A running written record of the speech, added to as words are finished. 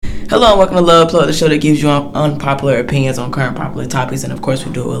Hello and welcome to Love Plug, the show that gives you unpopular opinions on current popular topics, and of course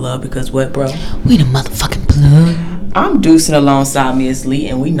we do it with love because what, bro? We the motherfucking plug. I'm Deuce and alongside me is Lee,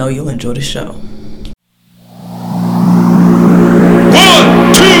 and we know you'll enjoy the show. 1, 2, 3,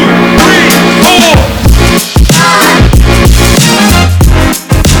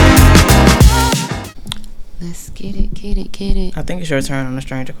 4. Let's get it. I think it's your turn on the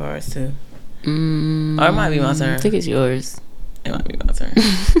stranger cards too. Or it might be my turn. I think it's yours. It might be my turn.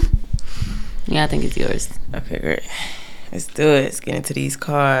 Yeah, I think it's yours. Okay, great. Let's do it. Let's get into these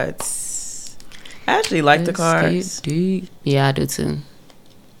cards. I actually like the cards. Deep. Yeah, I do too.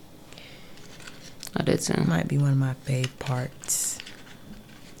 Might be one of my fave parts.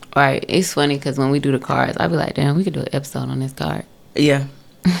 Right. It's funny because when we do the cards, I be like, damn, we could do an episode on this card. Yeah.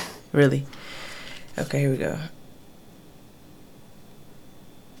 Really. Okay, here we go.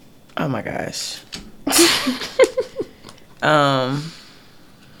 Oh my gosh.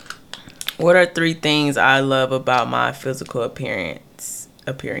 What are 3 things I love about my physical appearance?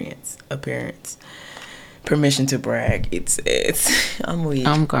 Permission to brag. It's I'm weak.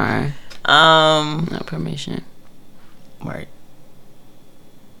 I'm crying. No permission. Right.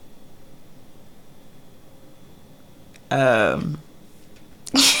 I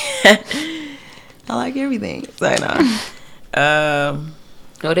like everything. So no.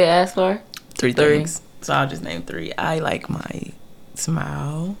 What they ask for? 3 things. So I'll just name 3. I like my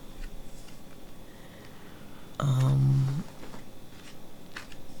smile.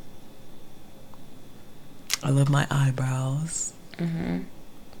 I love my eyebrows. Mm-hmm.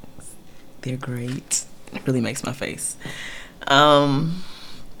 They're great. It really makes my face. What?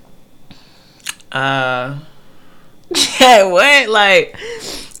 Like,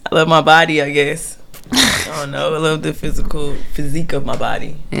 I love my body, I guess. I don't know. I love the physique of my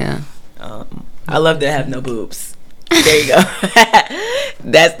body. Yeah. I love that I have no boobs. There you go.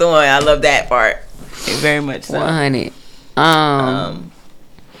 That's the one. I love that part. Very much so. 100.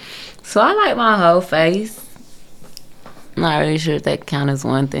 So I like my whole face. Not really sure if that counts as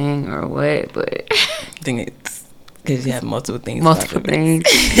one thing or what, but I think it's because you have multiple things. Multiple things.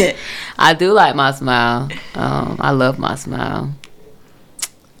 I do like my smile. I love my smile.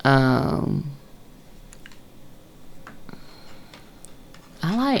 I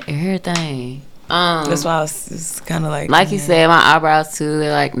like everything. That's why I was just kind of like you said, my eyebrows too.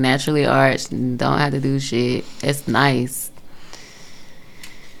 They're like naturally arched and don't have to do shit. It's nice.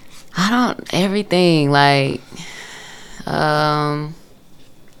 Everything like. I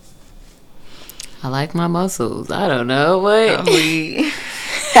like my muscles. I don't know what. I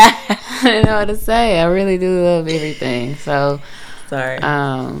don't know what to say. I really do love everything. So sorry.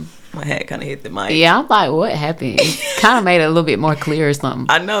 My head kind of hit the mic. Yeah, I'm like, what happened? Kind of made it a little bit more clear or something.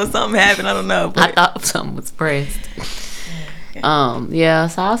 I know something happened. I don't know. But I thought something was pressed. Okay. Yeah.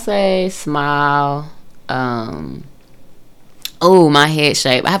 So I'll say smile. Oh, my head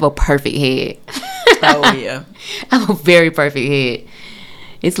shape. I have a perfect head. Oh yeah. I have a very perfect head.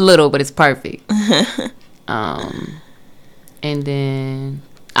 It's little, but it's perfect. And then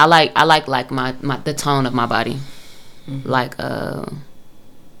I like my the tone of my body. Mm-hmm. Like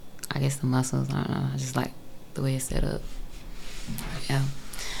I guess the muscles. I don't know. I just like the way it's set up. Yeah.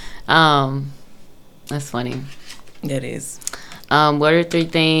 That's funny. That is. What are 3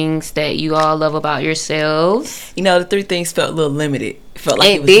 things that you all love about yourselves? You know, the 3 things felt a little limited. It felt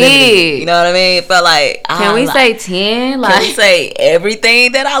like it was did. Limited. You know what I mean? It felt like can we say 10? Can we say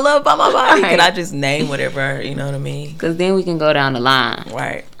everything that I love about my body? Right. Can I just name whatever? You know what I mean? Because then we can go down the line.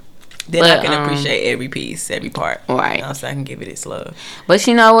 Right. Then I can appreciate every piece, every part. Right. You know, so I can give it its love. But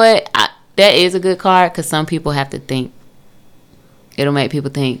you know what? That is a good card because some people have to think. It'll make people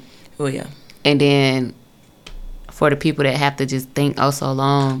think. Oh, yeah. And then for the people that have to just think so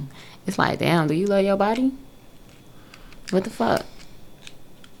long, it's like, damn, do you love your body? What the fuck?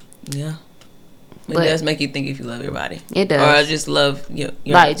 Yeah. It does make you think if you love your body. It does. Or just love your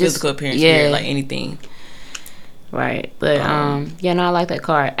like physical appearance. Yeah. Like anything. Right. But, yeah, no, I like that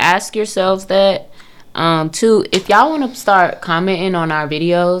card. Ask yourselves that. Too, if y'all want to start commenting on our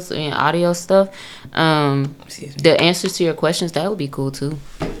videos and audio stuff, the answers to your questions, that would be cool too.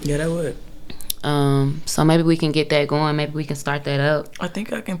 Yeah, that would. So maybe we can get that going. Maybe we can start that up. I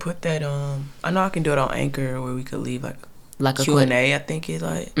think I can put that I know I can do it on Anchor where we could leave like a Q&A. I think it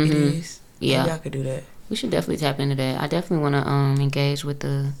it is. Yeah, maybe I could do that. We should definitely tap into that. I definitely want to engage with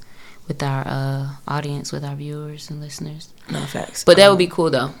our audience, with our viewers and listeners. No, facts. But that would be cool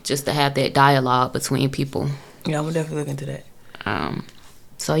though, just to have that dialogue between people. Yeah, I'm definitely look into that.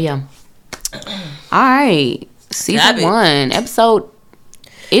 So yeah. All right. Season 1, episode.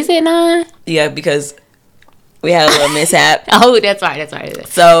 Is it 9? Yeah, because We had a little mishap. Oh, that's right.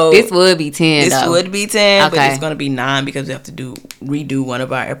 So This would be 10, this though. would be 10, but Okay. it's going to be 9 because we have to redo one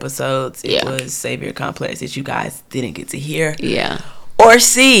of our episodes. It Yeah. was Savior Complex that you guys didn't get to hear Yeah. or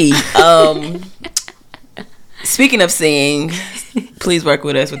see. Speaking of seeing, please work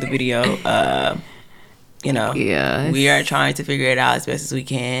with us with the video. Yeah. We are trying to figure it out as best as we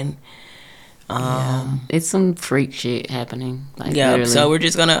can. It's some freak shit happening. Like, Yeah, literally. so we're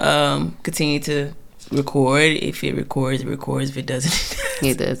just gonna continue to record. If it records, it records. If it doesn't,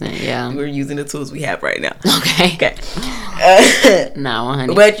 It doesn't, yeah. we're using the tools we have right now. Okay. Okay. Nah,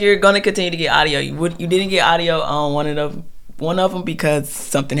 100. But you're gonna continue to get audio. You didn't get audio on one of them because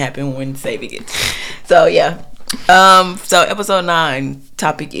something happened when saving it. So yeah. So episode 9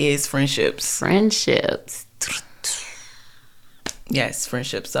 topic is friendships. Friendships. Yes,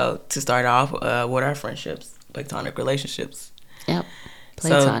 friendships. So to start off, what are friendships? Platonic relationships. Yep.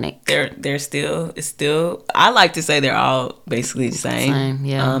 Platonic. So it's still I like to say they're all basically the same. Same,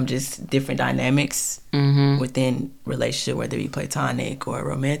 yeah. Just different dynamics within relationship, whether it be platonic or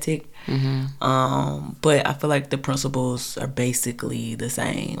romantic. But I feel like the principles are basically the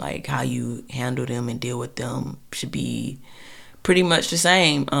same. Like how you handle them and deal with them should be pretty much the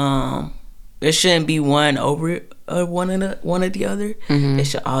same. There shouldn't be one over one of the other. It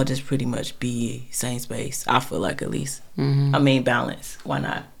should all just pretty much be same space. I feel like, at least. I mean, balance. Why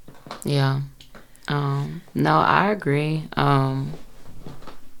not? Yeah. No, I agree. I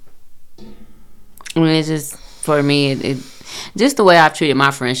mean, it's just, for me, it just the way I've treated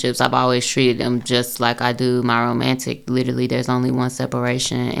my friendships, I've always treated them just like I do my romantic. Literally, there's only one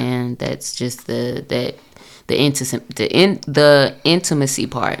separation, and that's just the intimacy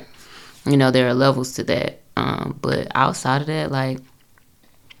part. You know, there are levels to that. But outside of that, like,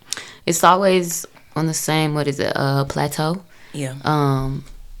 it's always on the same, plateau. Yeah.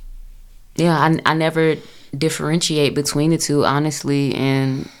 Yeah, I never differentiate between the two, honestly.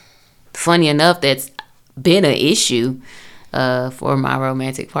 And funny enough, that's been an issue for my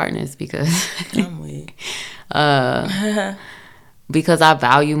romantic partners because I'm weak. because I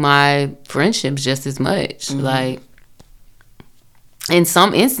value my friendships just as much. Like, in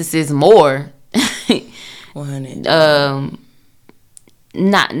some instances more. 100.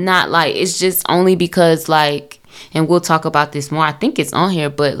 Not like, it's just only because, like, and we'll talk about this more, I think it's on here,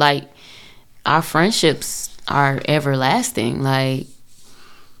 but like, our friendships are everlasting. Like,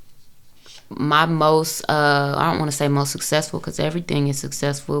 my most I don't want to say most successful because everything is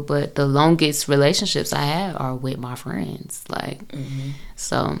successful, but the longest relationships I have are with my friends. Like,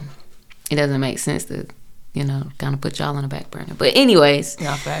 so it doesn't make sense to, you know, kind of put y'all on the back burner. But anyways,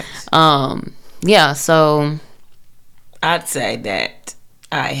 Not facts. yeah, so I'd say that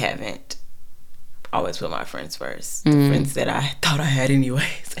I haven't always put my friends first. The friends that I thought I had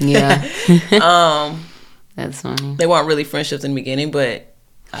anyways. yeah. Um, That's funny. they weren't really friendships in the beginning, but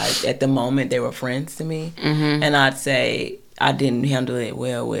at the moment they were friends to me. And I'd say I didn't handle it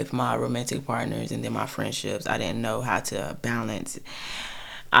well with my romantic partners, and then my friendships. I didn't know how to balance.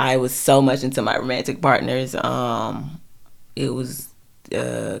 I was so much into my romantic partners. It was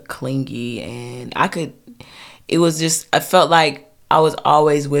clingy, and it was just, I felt like I was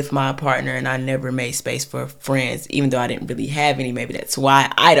always with my partner and I never made space for friends, even though I didn't really have any. Maybe that's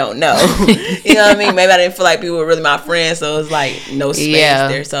why, I don't know. You know what I mean? Maybe I didn't feel like people were really my friends, so it was like no space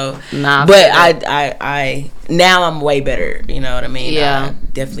there. So Nah, but I now I'm way better, you know what I mean? Yeah. I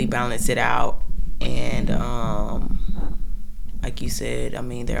definitely balance it out, and like you said, I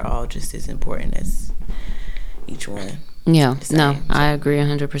mean, they're all just as important as each one. Yeah, Same, no, so. I agree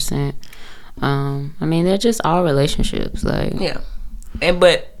 100%. I mean, they're just all relationships, like, Yeah.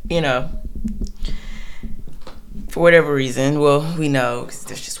 But you know, for whatever reason, well, we know 'cause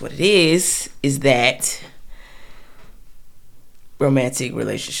that's just what it is that romantic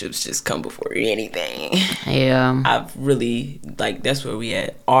relationships just come before anything. yeah, I've really, like, that's where we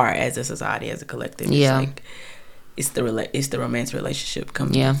are as a society, as a collective. It's Yeah. like it's the romantic relationship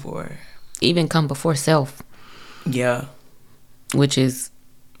coming Yeah. before. even come before self, Yeah. which is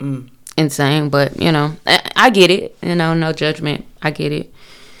insane. But you know, I get it. You know, no judgment. I get it.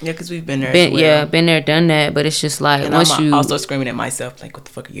 Yeah, because we've been there. as well. Yeah, been there, done that. But it's just like, And once I'm you also screaming at myself, like, what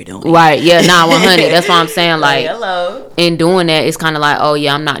the fuck are you doing? right, yeah, nah, 100. That's what I'm saying. Like, hello. in doing that, it's kind of like, oh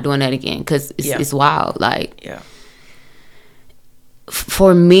yeah, I'm not doing that again because Yeah. it's wild. Like, Yeah.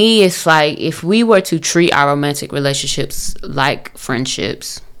 for me, it's like, if we were to treat our romantic relationships like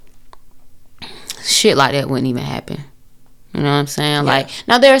friendships, shit like that wouldn't even happen. You know what I'm saying? Yeah. Like,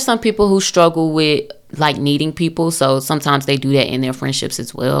 now there are some people who struggle with like needing people, so sometimes they do that in their friendships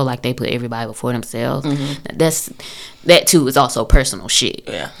as well. Like they put everybody before themselves. That too is also personal shit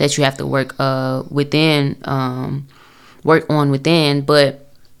that you have to work within, work on within. But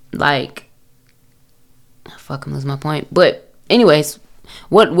like, fuck, I'm losing my point. But anyways,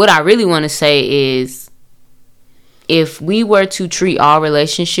 what I really want to say is, if we were to treat all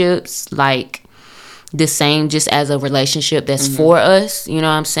relationships like the same, just as a relationship that's for us, you know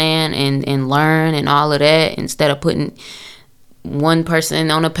what I'm saying, and learn and all of that, instead of putting one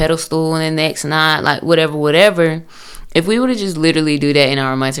person on a pedestal and the next not, like whatever. If we were to just literally do that in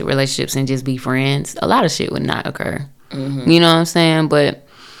our romantic relationships and just be friends, a lot of shit would not occur. You know what I'm saying? But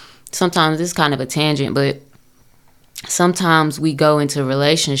sometimes it's kind of a tangent, but sometimes we go into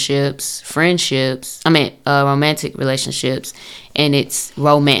relationships, romantic relationships, and it's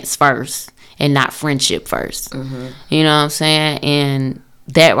romance first and not friendship first. You know what I'm saying? And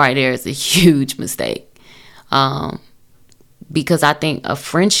that right there is a huge mistake. Because I think a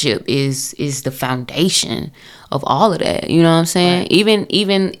friendship is the foundation of all of that. You know what I'm saying? Right.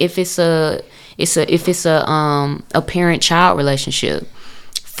 Even if it's a parent-child relationship,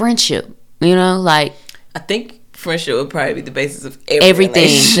 friendship. You know, like, I think friendship would probably be the basis of everything.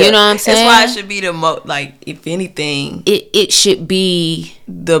 You know what I'm saying? That's why it should be the most, like, if anything, it should be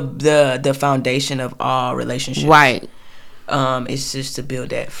the foundation of all relationships. Right. It's just to build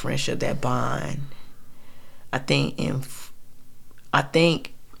that friendship, that bond. I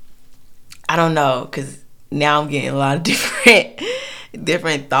don't know, because now I'm getting a lot of different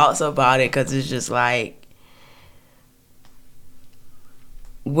thoughts about it, because it's just like,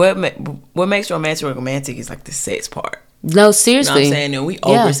 what makes romantic is like the sex part. No, seriously. You know what I'm saying? And we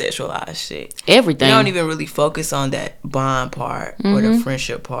over-sexualize shit. Everything. We don't even really focus on that bond part or the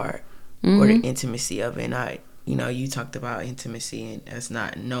friendship part or the intimacy of it. And you talked about intimacy and us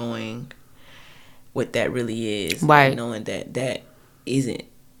not knowing what that really is. Right. Knowing that isn't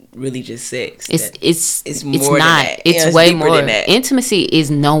really just sex. It's more it's than not. that. It's way more than that. Intimacy is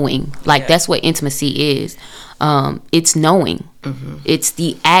knowing. Like, that's what intimacy is. It's knowing. It's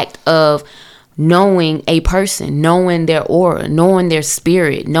the act of knowing a person, knowing their aura, knowing their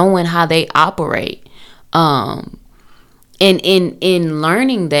spirit, knowing how they operate. And in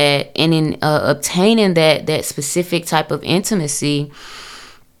learning that, and in obtaining that specific type of intimacy,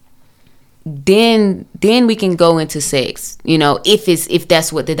 then we can go into sex, if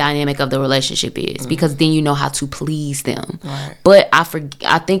that's what the dynamic of the relationship is, because then you know how to please them. Right. But I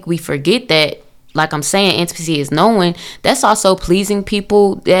think we forget that, like I'm saying, intimacy is knowing. That's also pleasing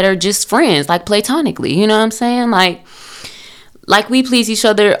people that are just friends, like platonically. You know what I'm saying? Like we please each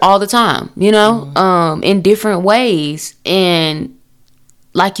other all the time, in different ways. And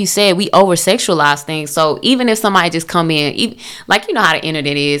like you said, we over-sexualize things. So even if somebody just come in, like, you know how the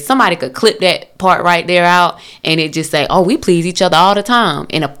internet is, somebody could clip that part right there out and it just say, oh, we please each other all the time.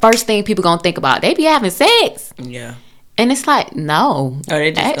 And the first thing people gonna think about, they be having sex. Yeah. And it's like, no,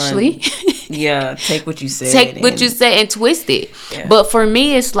 actually. Take what you said. You say and twist it. Yeah. But for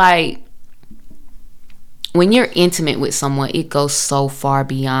me, it's like, when you're intimate with someone, it goes so far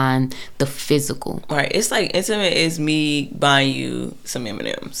beyond the physical. Right. It's like, intimate is me buying you some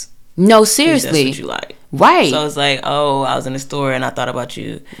M&Ms. No, seriously. That's what you like. Right. So it's like, oh, I was in the store and I thought about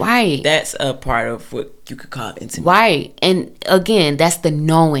you. Right. That's a part of what you could call intimate. Right. And again, that's the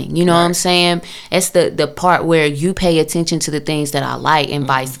knowing. You know what I'm saying? It's the part where you pay attention to the things that I like and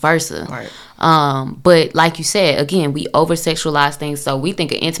vice versa. Right. But like you said, again, we over-sexualize things, so we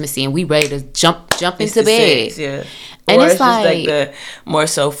think of intimacy and we ready to jump into bed. Sex, yeah. And or it's just like the more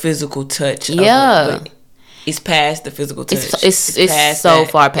so physical touch. Yeah. Of it, but it's past the physical touch. It's so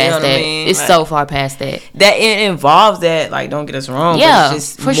far past that. It's like, so far past that. That it involves that. Like, don't get us wrong. Yeah, but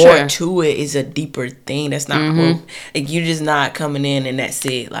it's just for more sure. to it. Is a deeper thing. That's not like, you're just not coming in and that's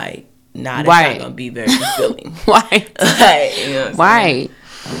it. Like, that's not gonna be very fulfilling. Right. Right.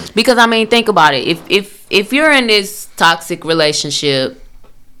 Because I mean, think about it. If you're in this toxic relationship,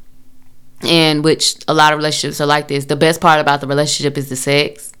 and which a lot of relationships are like this, the best part about the relationship is the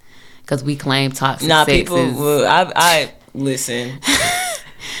sex, because we claim toxic sex people is... I listen.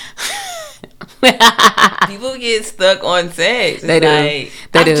 People get stuck on sex. They do.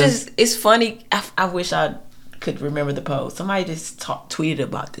 It's funny. I wish I could remember the post. Somebody just tweeted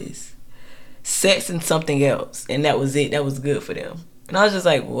about this. Sex and something else, and that was it. That was good for them. And I was just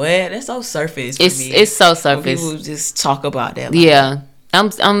like, what? That's so surface for me. It's so surface. When people just talk about that. Yeah.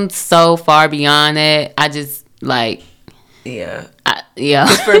 I'm so far beyond that. I just, like... Yeah. Yeah.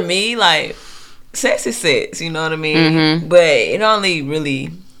 For me, like, sex is sex. You know what I mean? But it only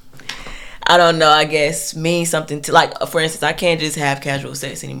really... I don't know, I guess, means something to... Like, for instance, I can't just have casual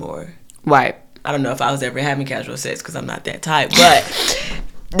sex anymore. Right. I don't know if I was ever having casual sex because I'm not that type, but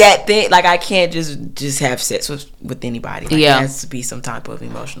that thing, like, I can't just have sex with anybody. Like, Yeah. there has to be some type of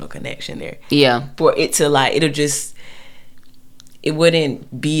emotional connection there. Yeah. For it to, like, it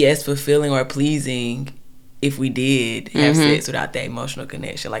wouldn't be as fulfilling or pleasing if we did have sex without that emotional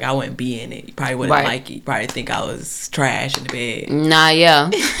connection. Like, I wouldn't be in it. You probably wouldn't Right. like it. You probably think I was trash in the bed. Nah,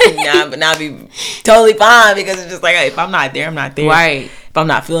 yeah. But now I'd be totally fine because it's just like, hey, if I'm not there, I'm not there. Right. If I'm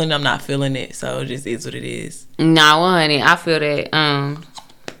not feeling it, I'm not feeling it. So it just is what it is. Nah, 100. I feel that.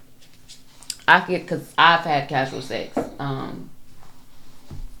 Because I've had casual sex.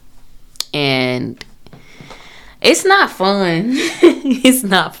 And it's not fun. It's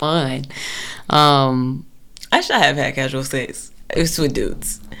not fun. Actually, I have had casual sex. It's with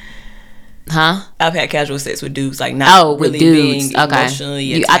dudes. Huh? I've had casual sex with dudes, like not With really dudes. being Okay.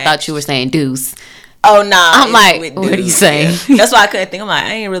 emotionally I attached. thought you were saying deuce. Oh nah. I'm it's like, with what are you dudes, saying? yeah. That's why I couldn't think. I'm like,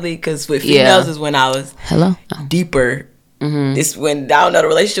 I ain't really, because with females is when I was Hello? Oh. deeper. It's when, I don't know, the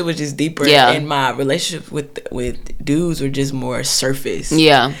relationship was just deeper. Yeah. And my relationship with dudes were just more surface.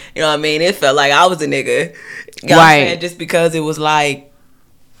 Yeah. You know what I mean? It felt like I was a nigga. You know what I'm Right. saying? Just because it was like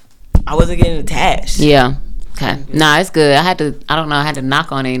I wasn't getting attached. Yeah. Okay. Nah, it's good. I had to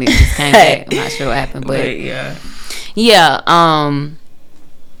knock on it and it just came back. I'm not sure what happened, but yeah. yeah, I'm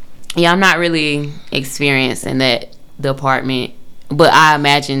not really experiencing that, the apartment, but I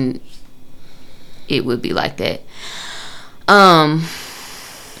imagine it would be like that.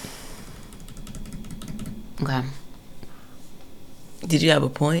 Okay. Did you have a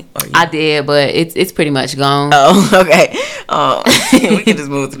point? Or you... I did, but it's pretty much gone. Oh, okay. We can just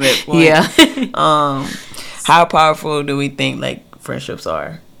move to the next point. Yeah. How powerful do we think like friendships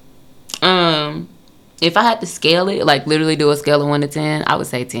are? If I had to scale it, like literally do a scale of 1 to 10, I would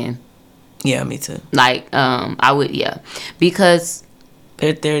say 10. Yeah, me too. Like, I would, yeah, because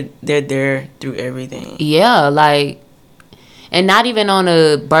They're there through everything. yeah, like, and not even on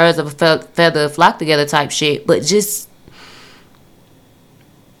a birds of a feather flock together type shit, but just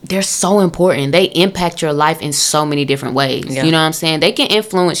they're so important. They impact your life in so many different ways. Yeah. You know what I'm saying? They can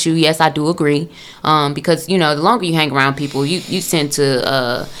influence you. Yes, I do agree. Because, you know, the longer you hang around people, you tend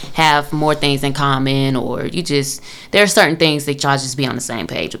to have more things in common, or there are certain things that y'all just be on the same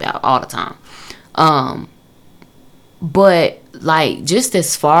page about all the time. But like, just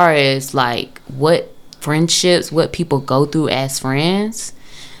as far as like what people go through as friends,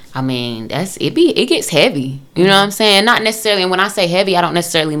 I mean, it gets heavy. You know what I'm saying? Not necessarily, and when I say heavy, I don't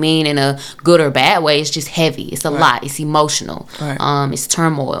necessarily mean in a good or bad way. It's just heavy. It's a lot. It's emotional. Right. It's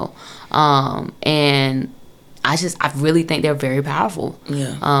turmoil. And I really think they're very powerful.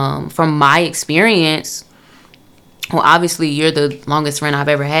 Yeah. From my experience, well, obviously you're the longest friend I've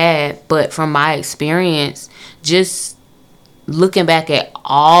ever had, but from my experience, just looking back at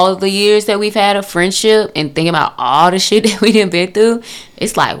all the years that we've had of friendship and thinking about all the shit that we done been through,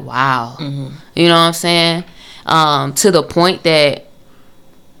 it's like, wow. You know what I'm saying? To the point that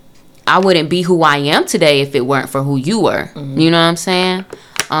I wouldn't be who I am today if it weren't for who you were. You know what I'm saying?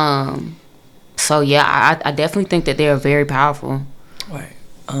 So yeah, I definitely think that they are very powerful. Right.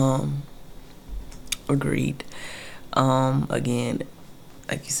 Agreed. Again,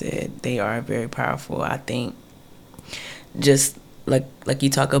 like you said, they are very powerful. I think just like you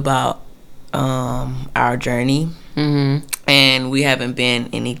talk about our journey, and we haven't been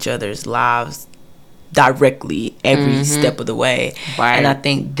in each other's lives directly every step of the way. Right. And I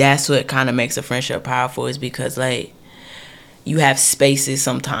think that's what kind of makes a friendship powerful, is because like you have spaces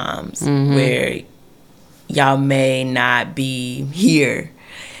sometimes where y'all may not be here.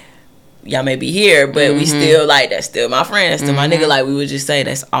 Y'all may be here, but we still like, that's still my friend, that's still my nigga. Like we would just say,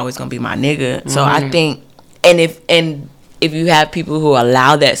 that's always gonna be my nigga. So I think, and if you have people who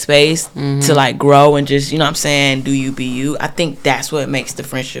allow that space to like grow and just, you know what I'm saying, do you be you, I think that's what makes the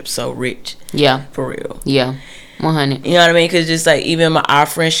friendship so rich. Yeah. For real. Yeah. 100. You know what I mean? Because just like even my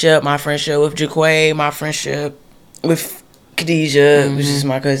friendship with Jaquay, my friendship with Khadijah, which is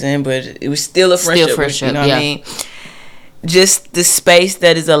my cousin, but it was still a friendship. You know what I mean? Just the space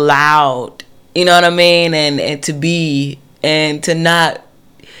that is allowed, you know what I mean? And to be, and to not,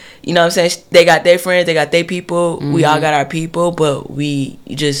 you know what I'm saying? They got their friends, they got their people, we all got our people, but we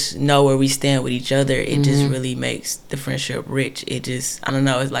just know where we stand with each other. It just really makes the friendship rich. It just, I don't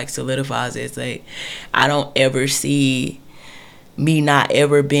know, it's like solidifies it. It's like, I don't ever see me not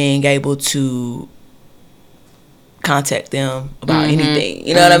ever being able to contact them about anything.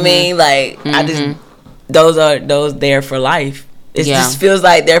 You know what I mean? Like, I just, those there for life. It just feels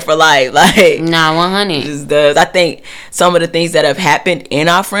like they're for life. Like, nah, 100. It just does. I think some of the things that have happened in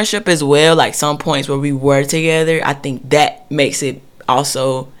our friendship as well, like some points where we were together, I think that makes it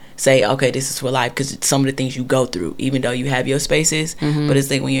also say, okay, this is for life, because some of the things you go through, even though you have your spaces, but it's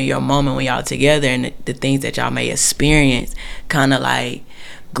like when you're in your moment, when y'all together, and the things that y'all may experience kind of like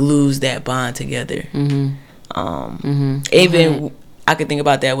glues that bond together. Even I could think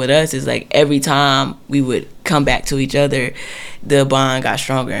about that with us, is like every time we would come back to each other, the bond got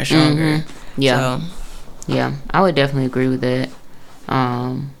stronger and stronger. Yeah. So, yeah, I would definitely agree with that.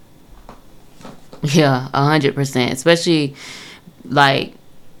 Yeah, 100%. Especially like,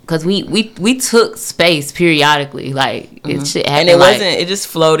 cause we took space periodically, like it shit happened, and it like, wasn't. It just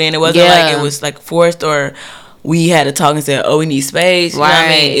flowed in. It wasn't like it was like forced, or we had to talk and say, "Oh, we need space." You know what I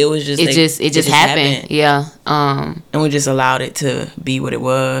mean? It was just it just happened. Yeah. And we just allowed it to be what it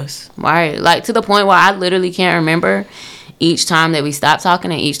was. Right. Like to the point where I literally can't remember each time that we stopped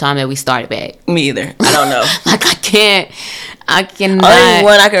talking and each time that we started back. Me either. I don't know. Like I cannot. Only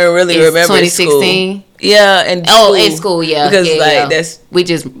one I can really remember is 2016. School. Yeah, and in school, yeah, because that's we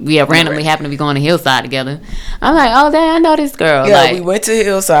just randomly happened to be going to Hillside together. I'm like, oh, damn, I know this girl. Yeah, like, we went to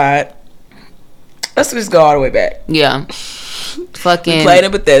Hillside. Let's just go all the way back. Yeah, fucking we played in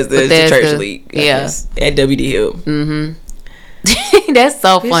Bethesda. It's the church league. Yeah, at WD Hill. That's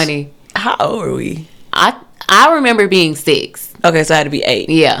so funny. How old were we? I remember being 6. Okay, so I had to be 8.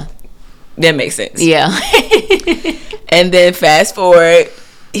 Yeah, that makes sense. Yeah. And then fast forward,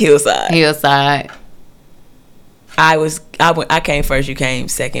 Hillside. I came first. You came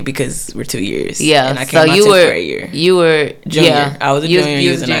second because we're 2 years. Yeah, and I came so you were junior. Yeah, I was a junior.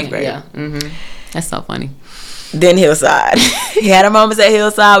 You was a ninth grade. Yeah, that's so funny. Then Hillside. He had our moments at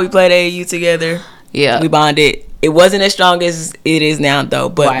Hillside. We played AAU together. Yeah, we bonded. It wasn't as strong as it is now though,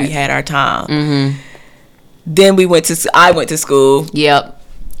 but we had our time. Then I went to school. Yep.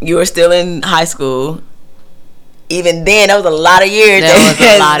 You were still in high school. Even then, that was a lot of years.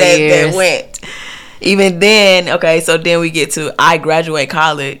 That went. Even then, okay, so then we get to I graduate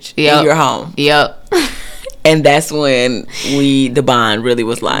college and you're home. Yep. And that's when the bond really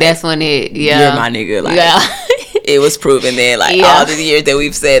was like. That's when you're my nigga. Like, it was proven then, like all the years that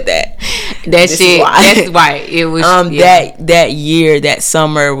we've said that. That's right. It was that year, that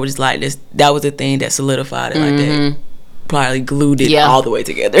summer was like this. That was the thing that solidified it like that. Probably glued it all the way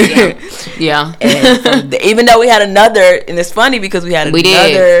together. Yeah. And even though we had another, and it's funny because we had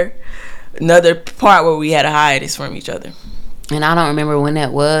another part where we had a hiatus from each other. And I don't remember when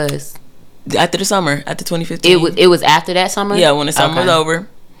that was. After the summer, after 2015. It was after that summer? Yeah, when the summer was over.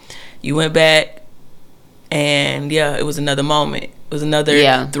 You went back, and it was another moment. It was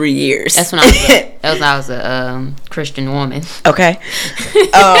another 3 years. That's when I was a Christian woman. Okay.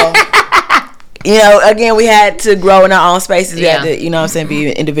 Again, we had to grow in our own spaces. We had to,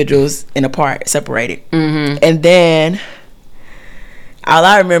 be individuals and apart, separated. And then, all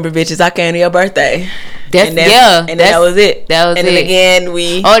I remember, bitch, is I came to your birthday. That was it. And then again,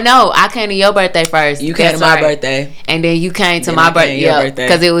 oh no, I came to your birthday first. You came to my birthday. And then you came to my birthday. Yeah,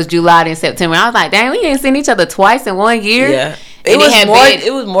 because it was July and September. I was like, dang, we ain't seen each other twice in 1 year. Yeah. It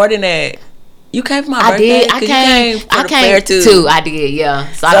was more than that. You came for my birthday? I came too. I did,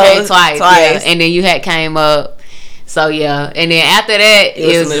 yeah. So I came twice. Yeah. And then you came up. So yeah. And then after that,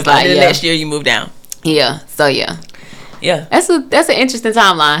 it was just like, and then next year you moved down. Yeah. So yeah. Yeah. That's an interesting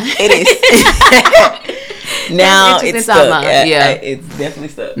timeline. It is. Now it's stuck. Yeah. It's definitely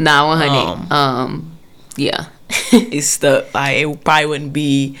stuck. Nah, 100. Yeah. It's stuck. Like, it probably wouldn't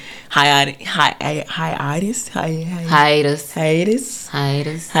be hiatus. I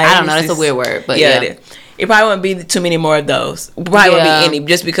don't know. That's a weird word, but yeah. It probably wouldn't be too many more of those. Probably wouldn't be any,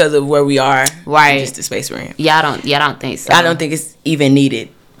 just because of where we are, right? Just the space we're in. Yeah, I don't think so. I don't think it's even needed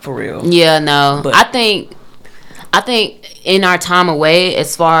for real. Yeah, no. But I think in our time away,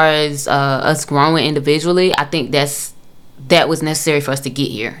 as far as us growing individually, I think that was necessary for us to get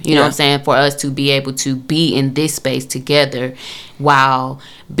here. You know what I'm saying? For us to be able to be in this space together while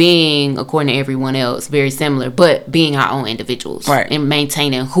being, according to everyone else, very similar, but being our own individuals. Right. And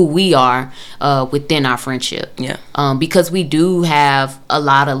maintaining who we are within our friendship. Yeah. Because we do have a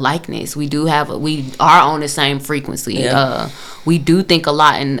lot of likeness. We are on the same frequency. Yeah. We do think a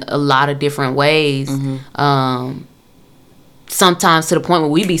lot in a lot of different ways. Sometimes to the point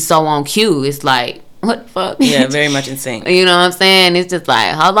where we be so on cue, it's like, what the fuck? Yeah, very much insane. You know what I'm saying? It's just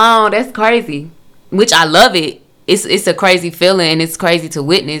like, hold on, that's crazy. Which I love it. It's a crazy feeling, and it's crazy to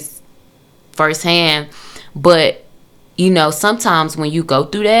witness firsthand. But, sometimes when you go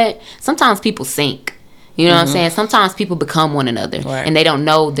through that, sometimes people sink. You know what I'm saying? Sometimes people become one another, and they don't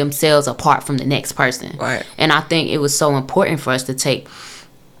know themselves apart from the next person. Right. And I think it was so important for us to take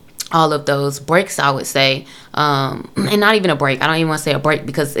all of those breaks, I would say, and not even a break. I don't even want to say a break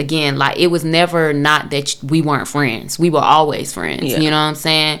because, again, like, it was never not that we weren't friends. We were always friends. Yeah. You know what I'm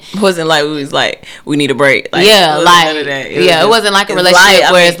saying? It wasn't like we was like, we need a break. Like, Yeah, it like, none of that. it wasn't like a it's relationship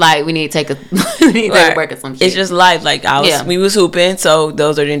life. where I mean, it's like, we need to take a, we need to take a break or some shit. It's just life. Like, we was hooping, so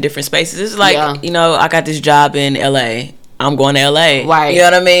those are in different spaces. It's like, you know, I got this job in LA. I'm going to LA. Right. You know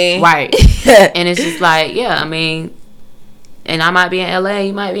what I mean? Right. And it's just like, I mean, and I might be in LA,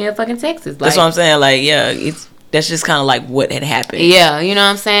 you might be in fucking Texas. Like, that's what I'm saying. Like, that's just kind of like what had happened. Yeah, you know what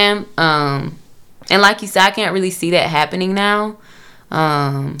I'm saying? And like you said, I can't really see that happening now.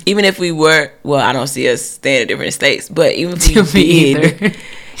 Even if we were, well, I don't see us staying in different states, but even if we did, either.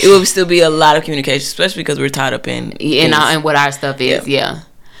 it would still be a lot of communication, especially because we're tied up in and what our stuff is,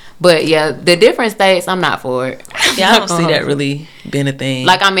 But the different states, I'm not for it. Yeah, I don't see that really being a thing.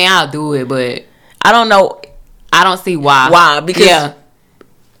 Like, I mean, I'll do it, but I don't know. I don't see why. Why? Because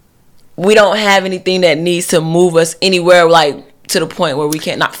we don't have anything that needs to move us anywhere, like, to the point where we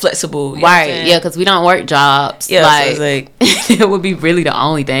can't, not flexible. Right, because we don't work jobs. Yeah, like, so it's it would be really the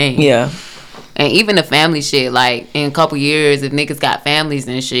only thing. Yeah. And even the family shit, like, in a couple years, if niggas got families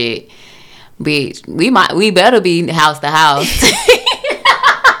and shit, bitch, we better be house to house.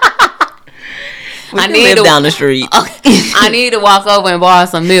 I need to down the street. I need to walk over and borrow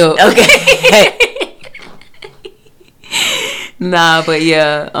some milk. Okay. Nah, but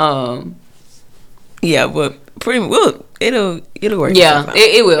but pretty well, it'll work. Yeah,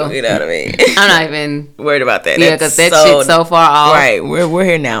 it will. You know what I mean? I'm not even worried about that. Yeah, because that shit's so far off. Right, we're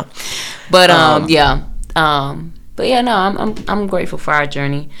here now. But but no, I'm grateful for our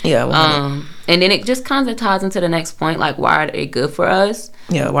journey. Yeah. And then it just kind of ties into the next point, like, why are they good for us?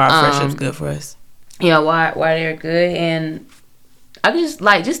 Yeah, why our friendship's good for us. Yeah, why they're good. And I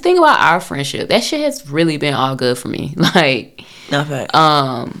just think about our friendship. That shit has really been all good for me. Like, no fact.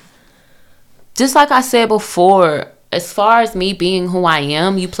 Just like I said before, as far as me being who I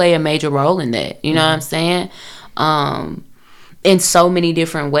am, you play a major role in that. You know what I'm saying? In so many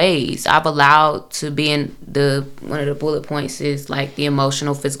different ways. I've allowed to be in one of the bullet points is like the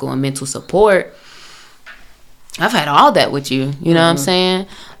emotional, physical, and mental support. I've had all that with you. You know what I'm saying?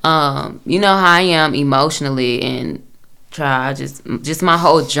 You know how I am emotionally, and try just my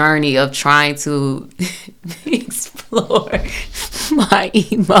whole journey of trying to explore my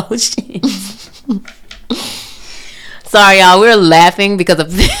emotions. Sorry, y'all. We're laughing because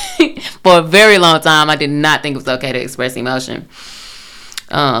for a very long time I did not think it was okay to express emotion.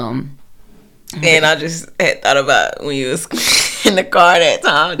 And I just had thought about when you was in the car that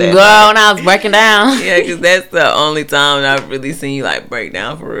time. Girl, when I was breaking down. Yeah, because that's the only time I've really seen you, like, break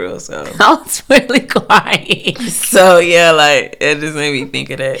down for real. So I was really crying. So, yeah, like, it just made me think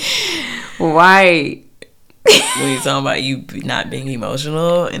of that. Right. When you're talking about you not being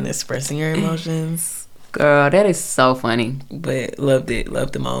emotional and expressing your emotions. Girl, that is so funny. But loved it.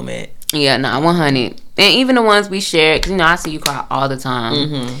 Loved the moment. Yeah, 100. And even the ones we shared, because, I see you cry all the time.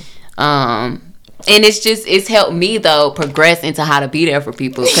 Mm-hmm. And it's helped me, though, progress into how to be there for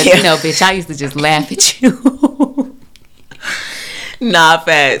people. Because, bitch, I used to just laugh at you. Nah,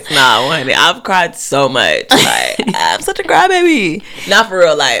 facts. Nah, 100. I've cried so much. Like, I'm such a crybaby. Not for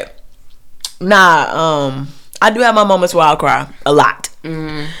real. Like, I do have my moments where I'll cry. A lot.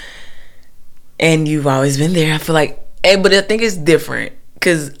 Mm-hmm. And you've always been there. I feel like, but I think it's different.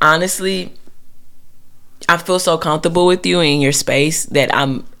 Because, honestly, I feel so comfortable with you in your space that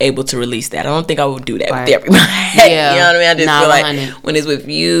I'm able to release that. I don't think I would do that with everybody. Yeah. You know what I mean? I just feel like when it's with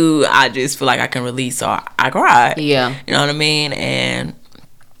you, I just feel like I can release, so I cry. Yeah. You know what I mean? And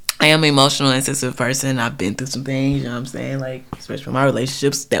I am an emotional and sensitive person. I've been through some things, you know what I'm saying? Like, especially with my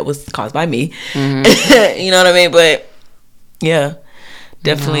relationships, that was caused by me. Mm-hmm. You know what I mean? But, yeah,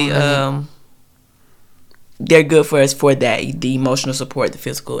 definitely, they're good for us for that, the emotional support, the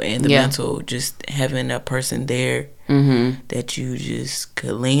physical and the mental, just having a person there that you just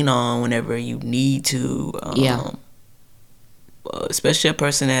could lean on whenever you need to. Especially a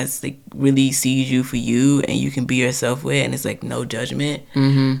person that's like really sees you for you and you can be yourself with, and it's like no judgment.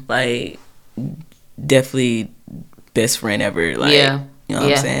 Like, definitely best friend ever. Like, you know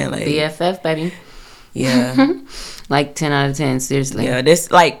what I'm saying? Like, BFF, baby. Yeah. Like 10 out of 10, seriously. Yeah, that's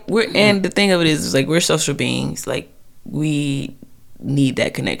like and the thing of it is like we're social beings. Like, we need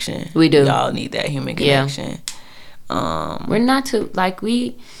that connection. We do. Y'all need that human connection. We're not to like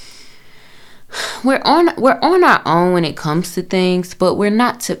we're on our own when it comes to things, but we're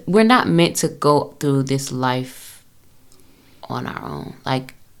not meant to go through this life on our own.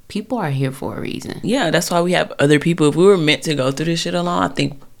 Like, people are here for a reason. Yeah, that's why we have other people. If we were meant to go through this shit alone, I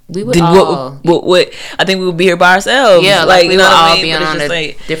think we would then all. what I think we would be here by ourselves. Yeah, like we you would know what all I mean? be But it's on just a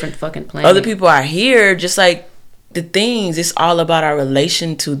like different fucking planet. other people are here, just like the things. It's all about our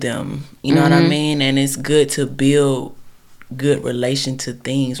relation to them. You know what I mean? And it's good to build good relation to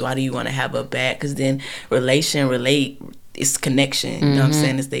things. Why do you want to have a bad? Because then relate. It's connection. You know what I'm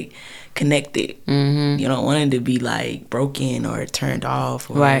saying? It's they connected. You don't want it to be like broken or turned off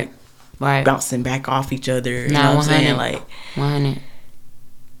or right. bouncing back off each other. You Nah, know what I'm 100. saying? Like 100.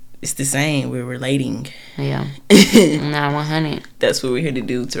 it's the same. We're relating. Yeah. Nah, 100. That's what we're here to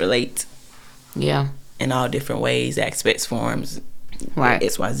do, to relate Yeah. in all different ways, aspects, forms, Right.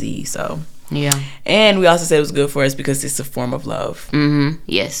 XYZ. So, Yeah. and we also said it was good for us because it's a form of love.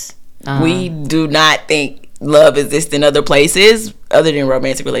 Yes. We do not think love exists in other places other than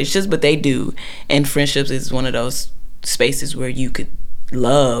romantic relationships, but they do. And friendships is one of those spaces where you could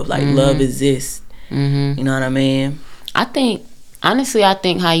love. Like, love exists. You know what I mean? I think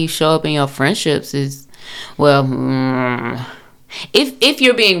how you show up in your friendships is, well, if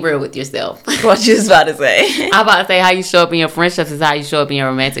you're being real with yourself. What you was about to say. I'm about to say how you show up in your friendships is how you show up in your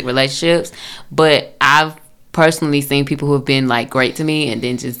romantic relationships. But I've personally seen people who have been like great to me and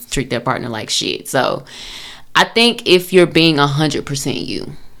then just treat their partner like shit. So I think if you're being 100%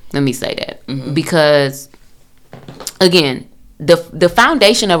 you, let me say that, because again, the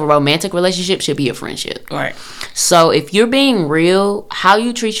foundation of a romantic relationship should be a friendship. Right. So if you're being real, how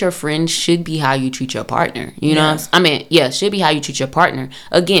you treat your friends should be how you treat your partner. You know what I'm saying? Yeah, should be how you treat your partner.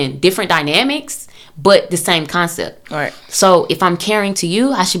 Again, different dynamics, but the same concept. Right. So if I'm caring to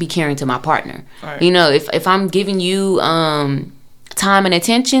you, I should be caring to my partner. Right. You know, if I'm giving you time and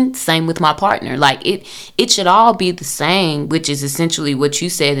attention, same with my partner. Like it should all be the same, which is essentially what you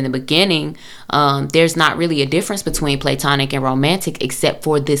said in the beginning. There's not really a difference between platonic and romantic except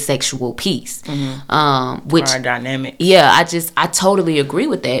for this sexual piece. Which Our dynamic. yeah, I totally agree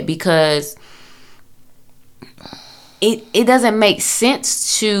with that, because it doesn't make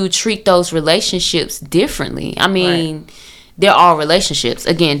sense to treat those relationships differently. I mean, they're all relationships.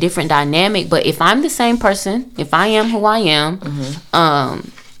 Again, different dynamic. But if I'm the same person, if I am who I am,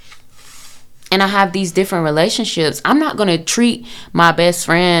 and I have these different relationships, I'm not going to treat my best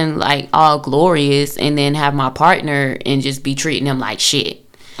friend like all glorious and then have my partner and just be treating them like shit.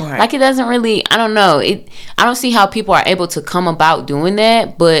 Right. Like, it doesn't really, I don't know. I don't see how people are able to come about doing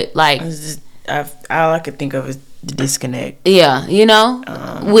that, but like, all I could think of is the disconnect. yeah, you know,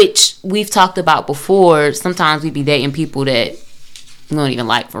 which we've talked about before. Sometimes we be dating people that we don't even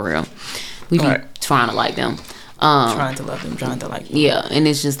like for real. We be trying to like them. Trying to love them, trying to like them. Yeah, and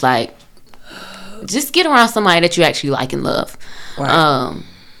it's just like, just get around somebody that you actually like and love. Right.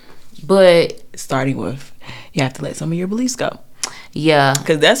 But starting with, you have to let some of your beliefs go. Yeah.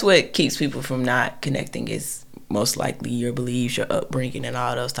 Because that's what keeps people from not connecting, is most likely your beliefs, your upbringing, and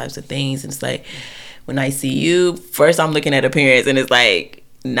all those types of things. And it's like, when I see you, first I'm looking at appearance, and it's like,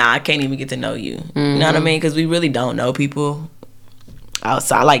 nah, I can't even get to know you. You know what I mean? Because we really don't know people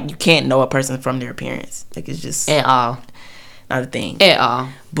outside. Like, you can't know a person from their appearance. Like, it's just at all. not a thing. At all.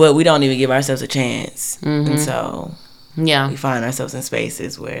 But we don't even give ourselves a chance. And so Yeah. we find ourselves in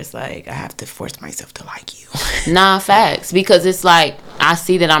spaces where it's like, I have to force myself to like you. Nah, facts. Because it's like, I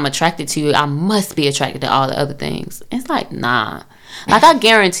see that I'm attracted to you, I must be attracted to all the other things. It's like, nah. Like, I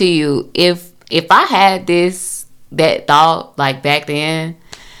guarantee you, if I had that thought, like, back then,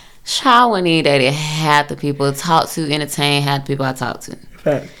 I wouldn't even dated half the people I talk to, entertain half the people I talk to.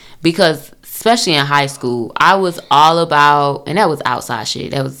 Right. Because, especially in high school, I was all about, and that was outside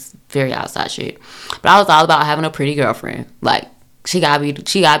shit. That was very outside shit. But I was all about having a pretty girlfriend. Like, she gotta be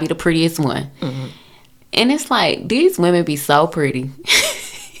the prettiest one. And it's like, these women be so pretty.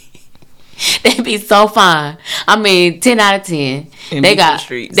 They be so fine. I mean, 10 out of 10. And They be for the got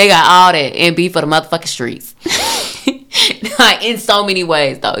streets. all that and be for the motherfucking streets. Like, in so many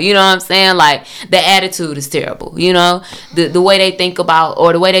ways, though. You know what I'm saying? Like, the attitude is terrible. You know? The way they think about,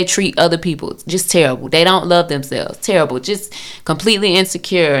 or the way they treat other people, just terrible. They don't love themselves. Terrible. Just completely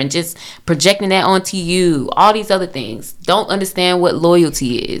insecure and just projecting that onto you. All these other things. Don't understand what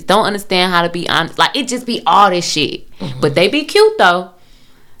loyalty is. Don't understand how to be honest. Like, it just be all this shit. But they be cute, though.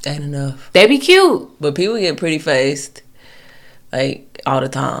 Ain't enough. They be cute. But people get pretty faced, like, all the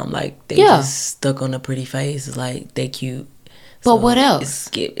time. Like, they Yeah. just stuck on a pretty face. It's like, they cute. But what else?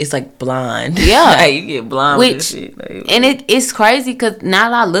 It's like blind. Yeah. Like, you get blind with this shit. Like, And it's crazy because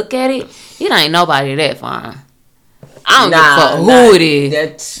now that I look at it, it ain't nobody that fine. I don't give a fuck who it is.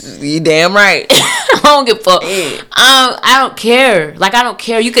 That's, you damn right. I don't give a fuck. Yeah. I don't care. Like, I don't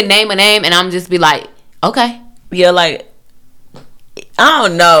care. You can name a name and I'm just be like, okay. Yeah, like, I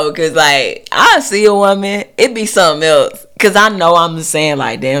don't know, cause like I see a woman, it be something else. Cause I know I'm saying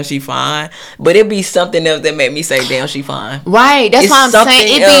like, damn, she fine, but it be something else that make me say, damn, she fine. Right, that's It's what I'm something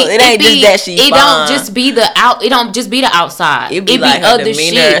saying. else. It ain't just that she It fine. don't just be the out. It don't just be the outside. It be It like be her other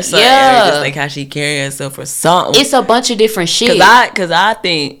demeanor or shit. something, Yeah, or just like how she carry herself or something. it's a bunch of different shit. Cause I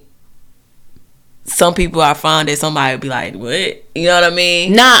think some people are fine that somebody would be like, what? You know what I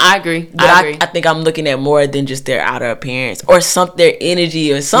mean? Nah, I agree. But I agree. I think I'm looking at more than just their outer appearance or their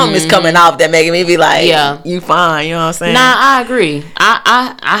energy or something is coming off that making me be like, Yeah. you fine. You know what I'm saying? Nah, I agree.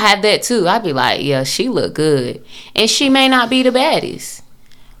 I have that too. I'd be like, yeah, she look good, and she may not be the baddest,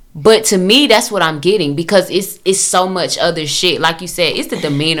 but to me, that's what I'm getting because it's so much other shit. Like you said, it's the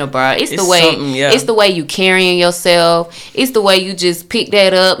demeanor, bro. It's the way it's the way you carrying yourself. It's the way you just pick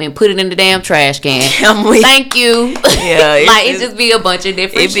that up and put it in the damn trash can. Thank you. Yeah, like it just be a bunch of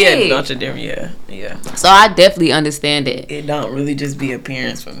different shit. It be a bunch of different, yeah. So I definitely understand that. It don't really just be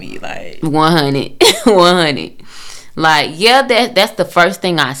appearance for me, like 100. 100. Like, yeah, that's the first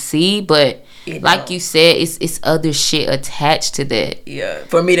thing I see, but like you said, it's other shit attached to that. Yeah,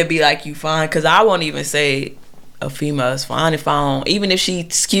 for me to be like you fine, because I won't even say a female is fine if I don't, even if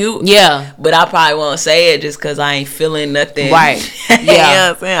she's cute. Yeah, but I probably won't say it just because I ain't feeling nothing. Right. Yeah. Yeah. You know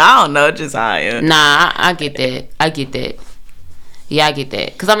what I'm saying? I don't know, just how I am. Nah, I get that. Yeah, I get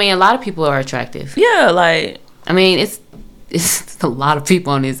that. Because I mean, a lot of people are attractive. Yeah, like I mean, it's a lot of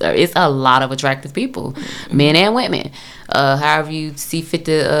people on this earth. It's a lot of attractive people, men and women. However you see fit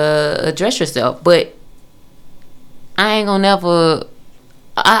to address yourself, but I ain't gonna never.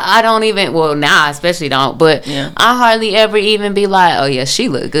 I don't even. Well, now I especially don't. But yeah. I hardly ever even be like, oh yeah, she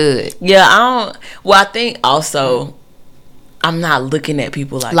look good. Yeah, I don't. Well, I think also I'm not looking at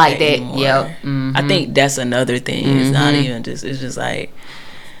people like that anymore. Yep. Mm-hmm. I think that's another thing. Mm-hmm. It's not even just. It's just like.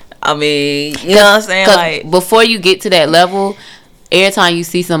 I mean, you know what I'm saying? Like before you get to that level, every time you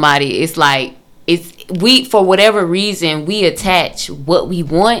see somebody, it's like we for whatever reason we attach what we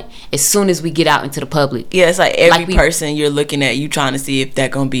want as soon as we get out into the public. Yeah, it's like every person you're looking at, you trying to see if that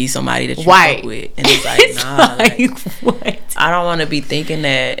gonna be somebody that you fuck with, and it's like it's nah, like, what? I don't want to be thinking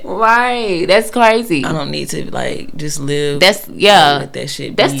that. Right, that's crazy. I don't need to like just live. That's let that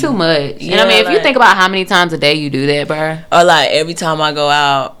shit. That's be. too much. Yeah, and I mean, if like, you think about how many times a day you do that, bro, or like every time I go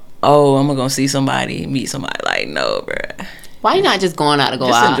out, oh, I'm gonna see somebody, meet somebody. Like no, bro. Why you not just going out to go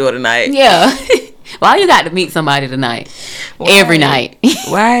just out? Enjoy the night. Yeah. Why you got to meet somebody tonight? Every night.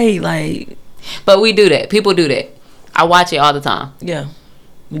 Right, like. But we do that. People do that. I watch it all the time. Yeah.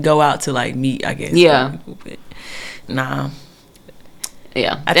 We go out to like meet, I guess. Yeah. Nah.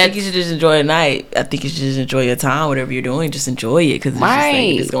 Yeah. I think you should just enjoy the night. I think you should just enjoy your time, whatever you're doing. Just enjoy it. Because it's just like,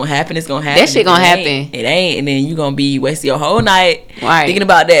 if it's going to happen, it's going to happen. That shit going to happen. It ain't. And then you're going to be wasting your whole night right. thinking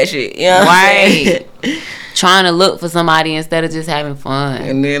about that shit. You know what right. Trying to look for somebody instead of just having fun.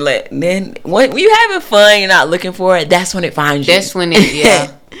 And then when you having fun, you're not looking for it, that's when it finds you. That's when it,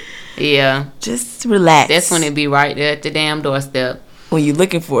 yeah. Yeah. Just relax. That's when it be right there at the damn doorstep. When you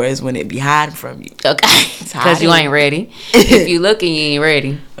looking for it is when it be hiding from you. Okay. Because you ain't ready. If you looking, you ain't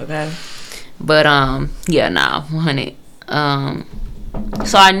ready. Okay. But, yeah, nah, 100.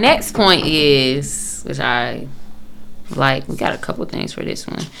 So our next point is, which I like, we got a couple things for this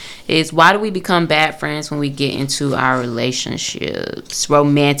one, is why do we become bad friends when we get into our relationships,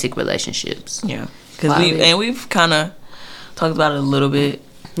 romantic relationships? Yeah. Because we've kind of talked about it a little bit.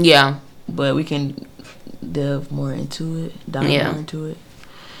 Yeah. But we can dive more into it. More into it.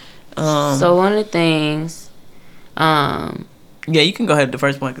 So one of the things, yeah, you can go ahead with the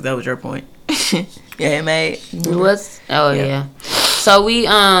first point because that was your point. Yeah, mate. Yeah. So we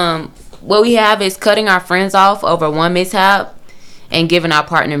what we have is cutting our friends off over one mishap and giving our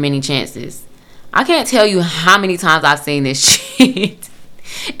partner many chances. I can't tell you how many times I've seen this shit,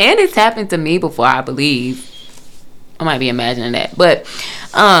 and it's happened to me before. I believe I might be imagining that, but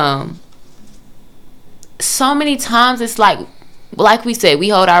so many times it's like we said, we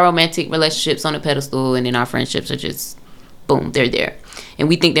hold our romantic relationships on a pedestal, and then our friendships are just boom, they're there, and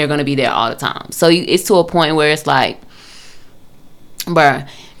we think they're gonna be there all the time. So it's to a point where it's like, bruh,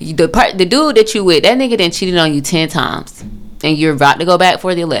 the dude that you with, that nigga done cheated on you 10 times, and you're about to go back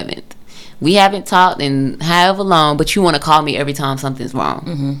for the 11th. We haven't talked in however long, but you want to call me every time something's wrong.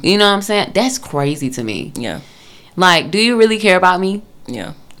 Mm-hmm. You know what I'm saying? That's crazy to me. Yeah. Like, do you really care about me?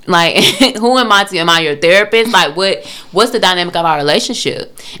 Yeah. Like, who am I to? Am I your therapist? Like, what's the dynamic of our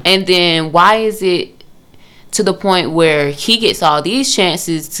relationship? And then why is it to the point where he gets all these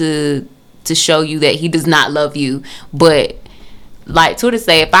chances to show you that he does not love you, but like Twitter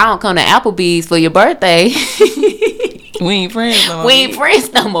say, if I don't come to Applebee's for your birthday, we ain't friends no more. We ain't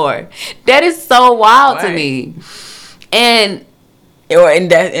friends no more. That is so wild to me. And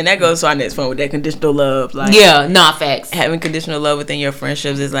and that goes to our next point with that conditional love. Like, yeah, nah, facts. Having conditional love within your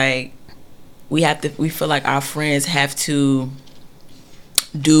friendships is like we feel like our friends have to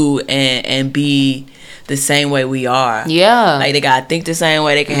do and be the same way we are. Yeah, like they gotta think the same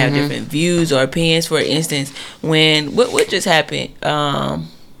way. They can have different views or opinions. For instance, when what just happened,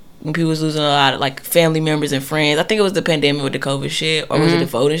 when people was losing a lot of like family members and friends. I think it was the pandemic with the COVID shit, or was it the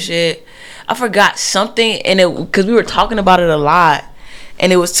voting shit? I forgot something, and it because we were talking about it a lot,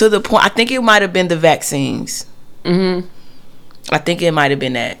 and it was to the point. I think it might have been the vaccines. I think it might have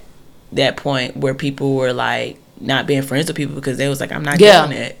been that point where people were like not being friends with people because they was like, I'm not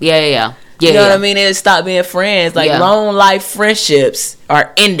doing it. Yeah. You know what I mean? They stopped being friends. Like long life friendships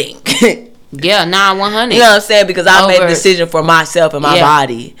are ending. Yeah, 100. You know what I'm saying? Because I made a decision for myself and my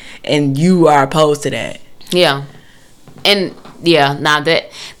body, and you are opposed to that. Yeah, and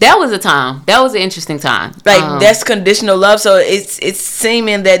that was a time. That was an interesting time. Like that's conditional love. So it's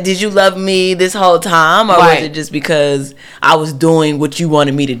seeming that did you love me this whole time, or was it just because I was doing what you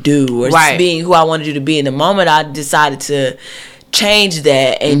wanted me to do, or being who I wanted you to be in the moment? I decided to change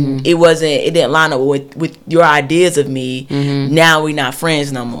that, and it didn't line up with your ideas of me. Now we're not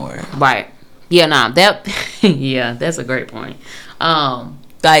friends no more. Right. Yeah, that's a great point.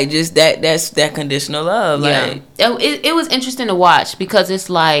 Like just that's that conditional love. Like it was interesting to watch because it's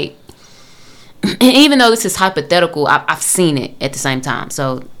like, even though this is hypothetical, I've seen it at the same time,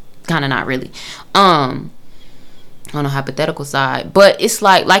 so kind of not really on a hypothetical side. But it's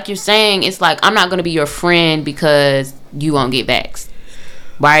like you're saying, it's like I'm not gonna be your friend because you won't get vaxxed,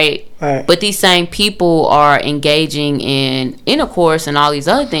 right? But these same people are engaging in intercourse and all these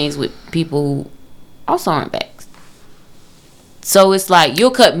other things with people who also aren't vaxxed. So it's like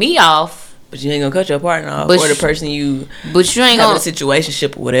you'll cut me off, but you ain't gonna cut your partner off, or the person you ain't gonna a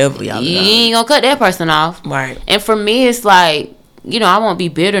situationship or whatever. You ain't gonna cut that person off, right? And for me, it's like, you know, I won't be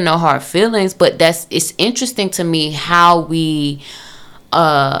bitter, no hard feelings, but it's interesting to me how we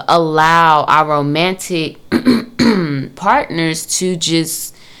allow our romantic partners to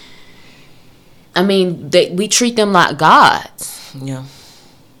just, I mean, we treat them like gods. Yeah.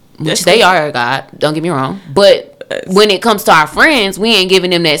 Which they are a god, don't get me wrong. But when it comes to our friends, we ain't giving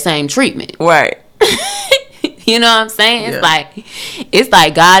them that same treatment. Right. You know what I'm saying? It's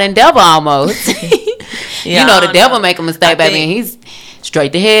like God and devil almost. You know, the devil make a mistake, baby, and he's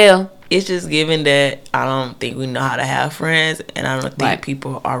straight to hell. It's just given that I don't think we know how to have friends, and I don't think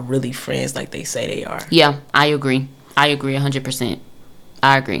people are really friends like they say they are. Yeah, I agree 100%.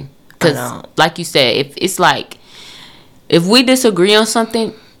 I agree. Because, like you said, if it's like, if we disagree on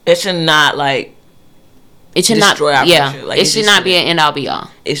something, it should not destroy our friendship. Like, it should not be an end all be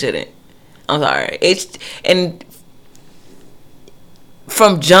all. It shouldn't. I'm sorry. And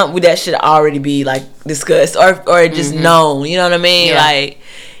from jump, that should already be like discussed or just known. You know what I mean? Yeah. Like,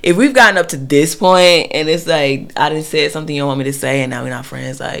 if we've gotten up to this point and it's like I didn't say something you don't want me to say, and now we're not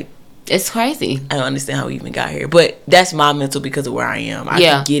friends, like, it's crazy. I don't understand how we even got here, but that's my mental because of where I am. I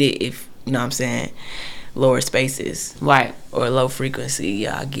can get it if, you know what I'm saying, lower spaces, right, or low frequency.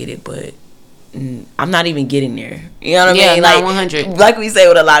 Yeah, I get it, but I'm not even getting there. You know what I mean? Like 100. Like we say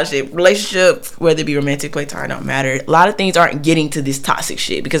with a lot of shit, relationships, whether it be romantic, platonic, don't matter. A lot of things aren't getting to this toxic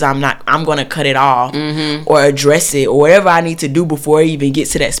shit because I'm gonna cut it off or address it or whatever I need to do before it even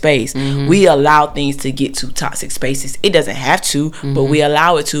gets to that space. We allow things to get to toxic spaces. It doesn't have to, but we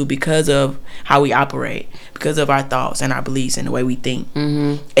allow it to because of how we operate, because of our thoughts and our beliefs and the way we think.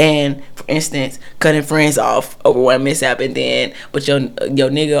 And for instance, cutting friends off over one mishap, and then but your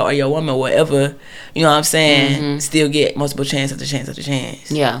nigga or your woman, whatever, you know what I'm saying, still get multiple chance after chance after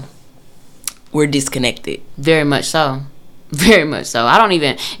chance. Yeah, we're disconnected. Very much so. Very much so. I don't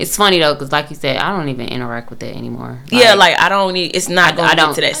even. It's funny though, because like you said, I don't even interact with that anymore. Like, yeah, like I don't need. It's not going to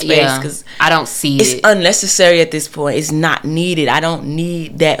get to that space because I don't see it's unnecessary at this point. It's not needed. I don't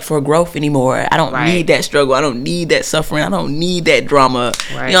need that for growth anymore. I don't need that struggle. I don't need that suffering. I don't need that drama.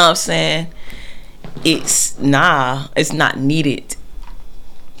 Right. You know what I'm saying? It's not needed.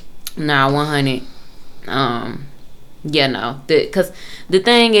 100. Yeah, no. Because the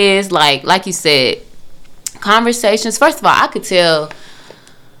thing is, like you said, conversations. First of all, I could tell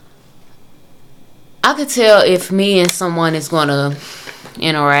if me and someone is gonna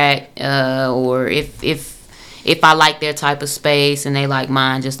interact, or if I like their type of space and they like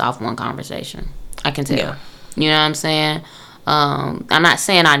mine, just off one conversation. I can tell. Yeah. You know what I'm saying? I'm not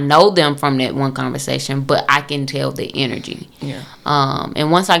saying I know them from that one conversation, but I can tell the energy. Yeah.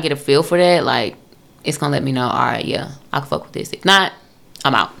 And once I get a feel for that, like, it's gonna let me know. All right, yeah, I can fuck with this. If not,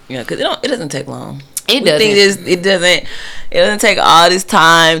 I'm out. Yeah, because it doesn't take long. It doesn't. It doesn't take all this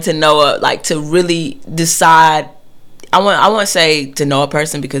time to know, like, to really decide I won't say to know a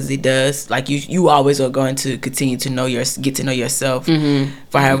person, because it does, like, you always are going to continue to get to know yourself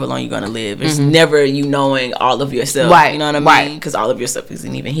for however long you're going to live. It's never you knowing all of yourself, Right, you know what I mean? right. Because all of your stuff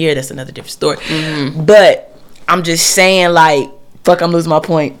isn't even here. That's another different story. But I'm just saying, like, fuck, I'm losing my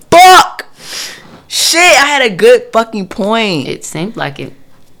point. Fuck! Shit, I had a good fucking point. It seemed like it.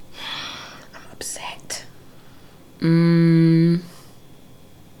 I'm upset. Mm,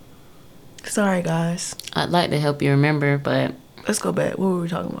 Sorry, guys. I'd like to help you remember, but Let's go back. What were we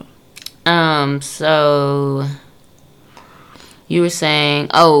talking about? so you were saying,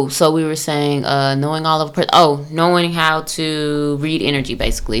 we were saying, knowing all of knowing how to read energy,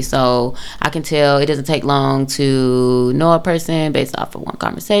 basically. So I can tell it doesn't take long to know a person based off of one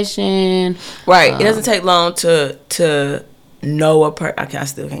conversation. Right. It doesn't take long to know a person. I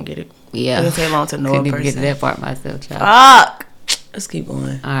still can't get it. Yeah. It doesn't take long to know Couldn't a even get to person. that part myself, child. Fuck. Let's keep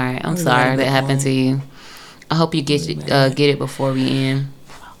going. All right, I'm We're sorry gonna that get happened on. to you. I hope you get it before we end.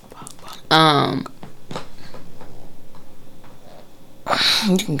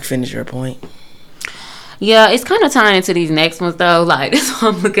 You can finish your point. Yeah, it's kind of tying into these next ones though. Like, that's why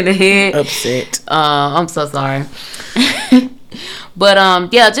I'm looking ahead. Upset. I'm so sorry.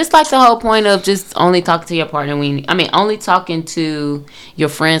 But yeah, just like the whole point of just only talking to your partner only talking to your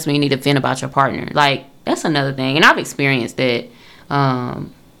friends when you need to vent about your partner. Like, that's another thing, and I've experienced that.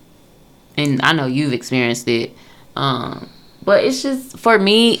 And I know you've experienced it. But it's just, for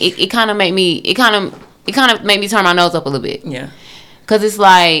me, it kind of made me turn my nose up a little bit. Yeah. Cause it's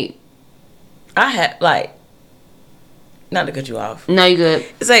like, I had, like, not to cut you off. no, you good.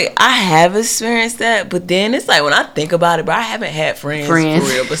 It's like, I have experienced that, but then it's like, when I think about it, bro, I haven't had friends for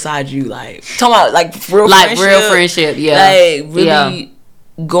real besides you. Like, talking about, like, real friendship. Yeah. Like, really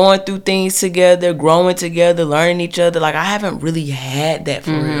going through things together, growing together, learning each other. Like, I haven't really had that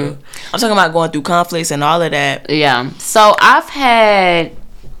for real. I'm talking about going through conflicts and all of that. Yeah. So I've had.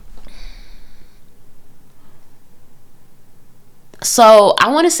 So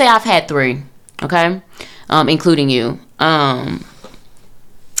I want to say I've had 3, okay, including you.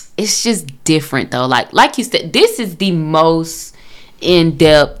 It's just different though. Like you said, this is the most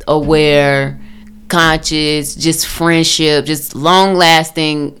in-depth, aware, conscious, just friendship, just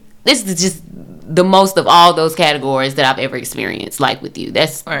long-lasting. This is just the most of all those categories that I've ever experienced. Like with you,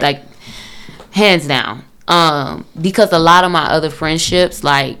 that's right. Like hands down. Because a lot of my other friendships,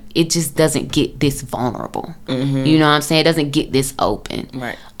 like, it just doesn't get this vulnerable. You know what I'm saying? It doesn't get this open.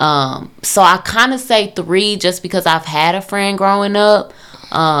 Right. So I kind of say 3 just because I've had a friend growing up,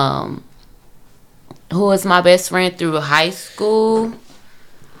 who was my best friend through high school.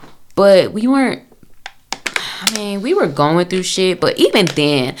 But we were going through shit. But even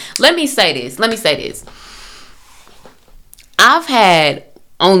then, let me say this. I've had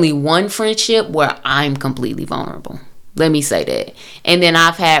only one friendship where I'm completely vulnerable. Let me say that. And then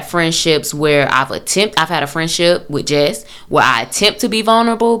I've had friendships where I've had a friendship with Jess where I attempt to be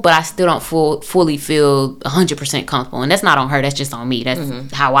vulnerable, but I still don't fully feel 100% comfortable. And that's not on her. That's just on me.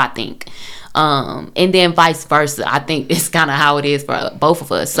 That's how I think. And then vice versa. I think it's kind of how it is for both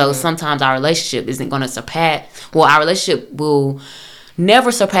of us. So sometimes our relationship isn't going to surpass. Well, our relationship will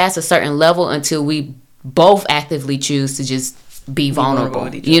never surpass a certain level until we both actively choose to just be vulnerable.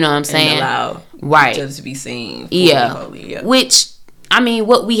 with each You know what other I'm saying? And allow Right. each other to be seen. Fully. Which,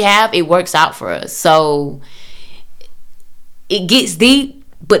 what we have, it works out for us. So it gets deep,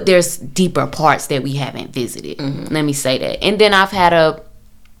 but there's deeper parts that we haven't visited. Let me say that. And then I've had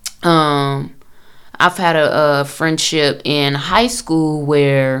a friendship in high school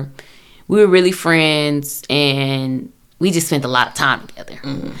where we were really friends and we just spent a lot of time together.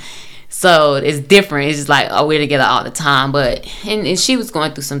 So it's different. It's just like, oh, we're together all the time. But and she was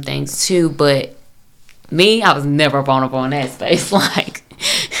going through some things too. But me, I was never vulnerable in that space. Like,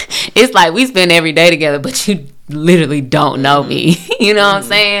 it's like we spend every day together, but you literally don't know me. You know what I'm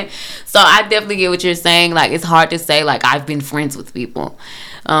saying? So I definitely get what you're saying. Like, it's hard to say, like, I've been friends with people.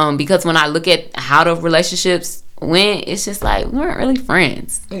 Because when I look at how the relationships went, it's just like, we weren't really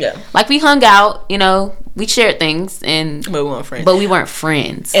friends. Yeah. Like, we hung out, we shared things, but we weren't friends. But we weren't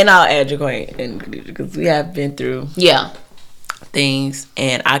friends. And I'll add your point, because we have been through things,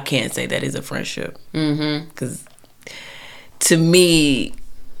 and I can't say that is a friendship. Because to me,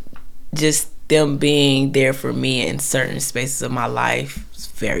 just them being there for me in certain spaces of my life is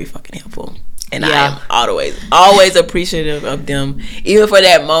very fucking helpful. And I am always appreciative of them, even for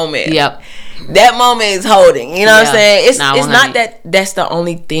that moment. Yep. That moment is holding. You know what I'm saying? It's Nah, not that that's the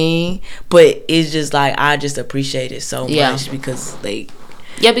only thing, but it's just like, I just appreciate it so much because, like...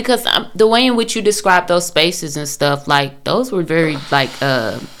 Yeah, because the way in which you describe those spaces and stuff, like, those were very, like,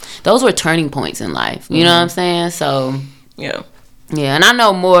 those were turning points in life. You know what I'm saying? So Yeah. yeah, and I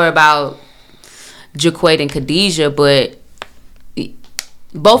know more about Jaquaid and Khadijah, but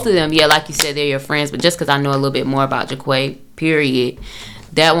both of them, yeah, like you said, they're your friends. But just because I know a little bit more about Jaquaid, period,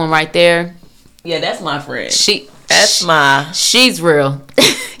 that one right there, Yeah, that's my friend. she's real.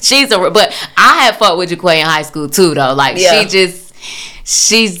 She's a real, but I had fought with Jaquaid in high school too, though. Like Yeah.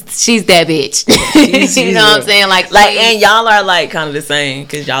 she's that bitch. You know what I'm saying? Like, and y'all are like kind of the same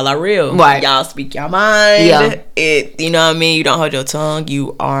because y'all are real. Right. Y'all speak your mind. Yeah. You know what I mean? You don't hold your tongue.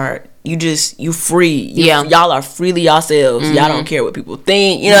 You free. Yeah. Y'all are freely yourselves. Y'all don't care what people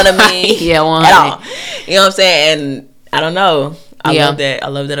think. You know what I mean? Yeah, 100. At all. You know what I'm saying? And I don't know. I Yeah. love that. I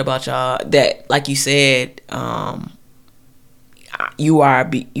love that about y'all. That, like you said, you are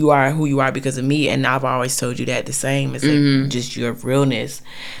who you are because of me, and I've always told you that the same. It's like just your realness,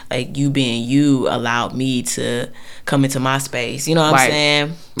 like you being you allowed me to come into my space. You know what I'm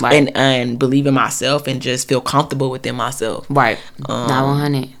saying? Right. And believe in myself and just feel comfortable within myself. Right. Not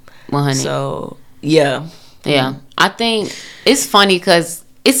 100. So yeah. I think it's funny because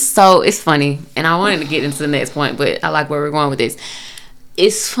it's funny, and I wanted to get into the next point, but I like where we're going with this.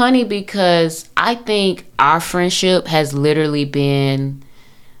 It's funny because I think our friendship has literally been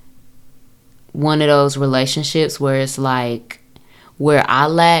one of those relationships where it's like, where I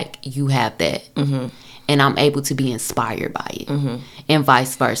lack, you have that. And I'm able to be inspired by it. And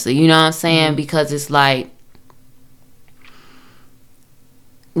vice versa. You know what I'm saying? Because it's like,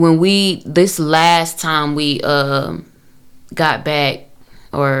 this last time we got back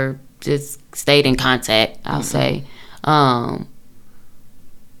or just stayed in contact, I'll say,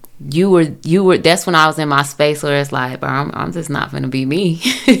 you were that's when I was in my space where it's like, bro, I'm just not finna be me.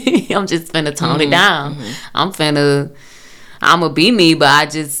 I'm just finna tone it down. I'ma be me,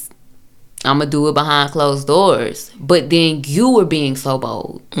 but I'ma do it behind closed doors. But then you were being so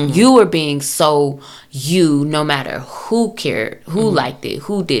bold. You were being so you, no matter who cared, who liked it,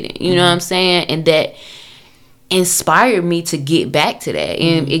 who didn't. You know what I'm saying? And that inspired me to get back to that.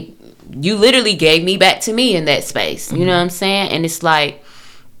 And you literally gave me back to me in that space. You know what I'm saying? And it's like,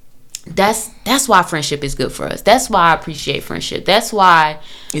 that's why friendship is good for us. That's why I appreciate friendship. That's why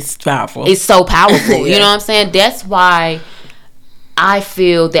It's powerful. it's so powerful. Yeah. You know what I'm saying? That's why I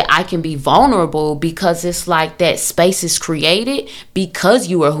feel that I can be vulnerable, because it's like that space is created because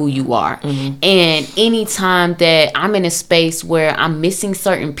you are who you are. And anytime that I'm in a space where I'm missing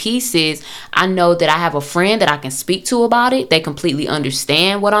certain pieces, I know that I have a friend that I can speak to about it. They completely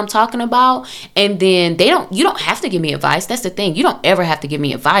understand what I'm talking about. And then you don't have to give me advice. That's the thing. You don't ever have to give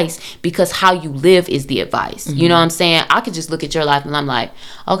me advice, because how you live is the advice. You know what I'm saying? I could just look at your life and I'm like,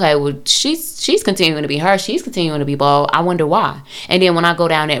 okay, well, she's continuing to be her. She's continuing to be bold. I wonder why. And then when I go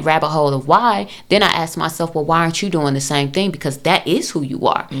down that rabbit hole of why, then I ask myself, well, why aren't you doing the same thing? Because that is who you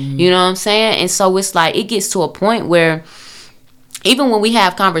are. You know what I'm saying? And so it's like, it gets to a point where even when we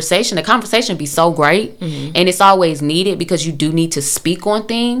have conversation, the conversation be so great, and it's always needed because you do need to speak on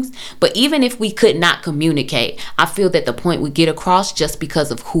things. But even if we could not communicate, I feel that the point would get across just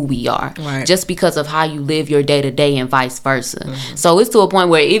because of who we are, just because of how you live your day to day and vice versa. So it's to a point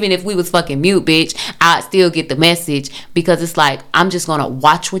where even if we was fucking mute, bitch, I'd still get the message, because it's like, I'm just gonna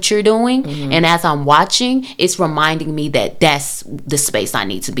watch what you're doing, and as I'm watching, it's reminding me that that's the space I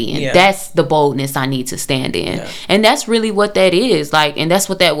need to be in. That's the boldness I need to stand in, and that's really what that is. Like, and that's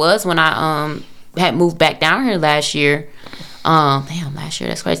what that was when I had moved back down here last year. Last year,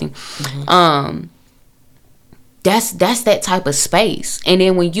 that's crazy. That's that type of space. And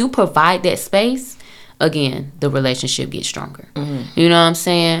then when you provide that space, again, the relationship gets stronger. You know what I'm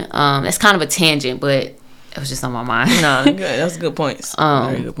saying? That's kind of a tangent, but it was just on my mind. No, good. That's good points.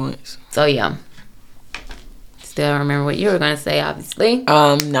 Very good points. So yeah. Still don't remember what you were gonna say, obviously.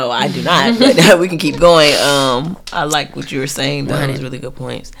 No, I do not. But we can keep going. I like what you were saying. That was really good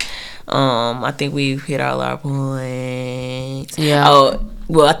points. I think we've hit all our points. Yeah. Oh,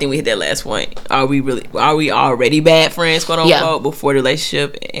 well, I think we hit that last point. Are we already bad friends, quote unquote, before the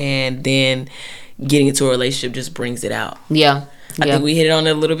relationship, and then getting into a relationship just brings it out? Yeah. I think we hit it on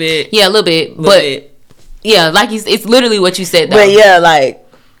it a little bit. Yeah, a little bit. Yeah, like it's literally what you said, though. But yeah, like,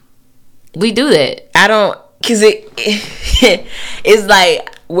 we do that. I don't, because it's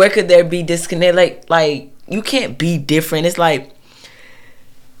like, where could there be disconnect? Like you can't be different. It's like,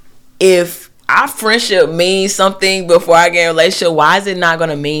 if our friendship means something before I get in a relationship, why is it not going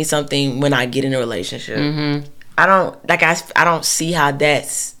to mean something when I get in a relationship? I don't see how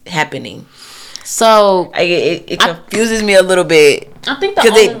that's happening. So it confuses me a little bit. I think the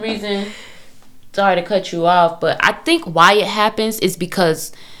only reason, sorry to cut you off, but I think why it happens is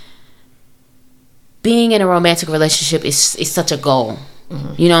because being in a romantic relationship is such a goal.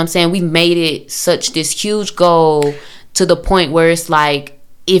 You know what I'm saying? We made it such this huge goal to the point where it's like,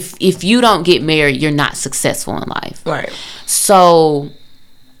 if you don't get married, you're not successful in life. Right. So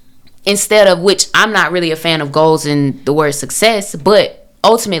instead of, which I'm not really a fan of goals in the word success, but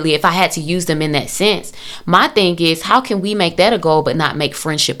ultimately, if I had to use them in that sense, my thing is, how can we make that a goal but not make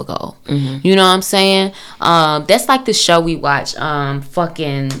friendship a goal? You know what I'm saying? That's like the show we watch,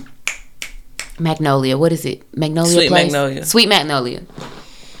 fucking Magnolia. What is it? Magnolia Sweet Place? Magnolia. Sweet Magnolia.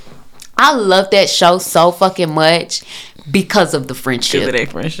 I love that show so fucking much because of the friendship. Because of their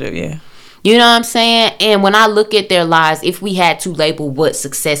friendship, yeah. You know what I'm saying? And when I look at their lives, if we had to label what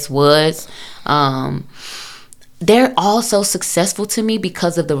success was, they're all so successful to me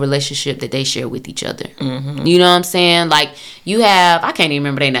because of the relationship that they share with each other. You know what I'm saying? Like, you have, I can't even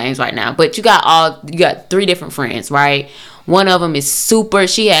remember their names right now, but you got 3 different friends, right? One of them is super,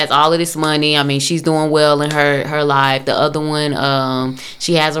 she has all of this money. I mean, she's doing well in her life. The other one,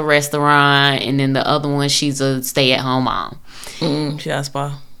 she has a restaurant. And then the other one, she's a stay-at-home mom. She got a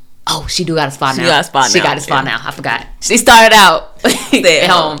spa. Oh, she do got a spa now. She got a spa now. She got a spa now. I forgot. She started out at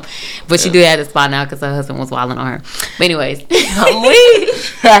home. But she do have a spa now because her husband was wilding on her. But anyways.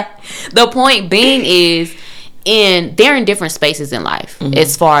 The point being is, they're in different spaces in life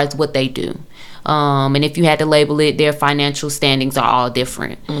as far as what they do. And if you had to label it, their financial standings are all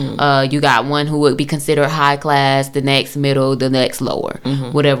different. You got one who would be considered high class, the next middle, the next lower,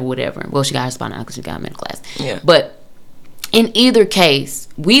 whatever. Well, she got her spa now because she got middle class. Yeah. But in either case,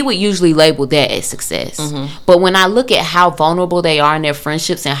 we would usually label that as success. But when I look at how vulnerable they are in their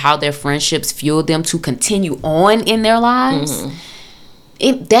friendships and how their friendships fuel them to continue on in their lives,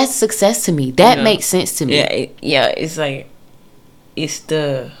 that's success to me. That makes sense to me. It's like, it's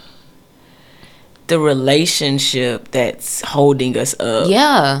the relationship that's holding us up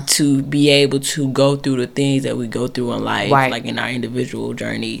to be able to go through the things that we go through in life, like in our individual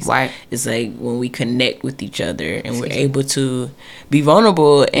journeys. It's like when we connect with each other and we're able to be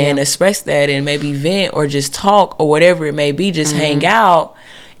vulnerable and express that and maybe vent or just talk or whatever it may be, just hang out,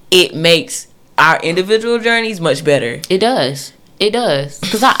 it makes our individual journeys much better. It does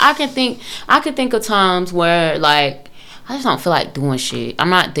because I can think of times where, like, I just don't feel like doing shit. I'm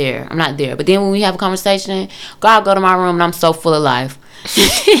not there. But then when we have a conversation, I'll go to my room and I'm so full of life.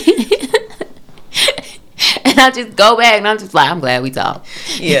 And I just go back and I'm just like, I'm glad we talked.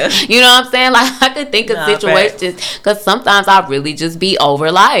 Yeah. You know what I'm saying? Like, I could think of situations because sometimes I really just be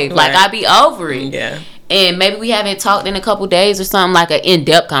over life. Like, I be over it. Yeah. And maybe we haven't talked in a couple days or something, like an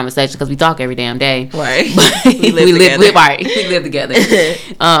in-depth conversation because we talk every damn day. Right. But we live together.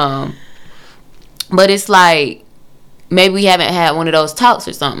 But it's like, maybe we haven't had one of those talks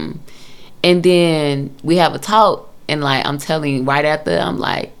or something. And then we have a talk, and like, I'm telling you, right after, I'm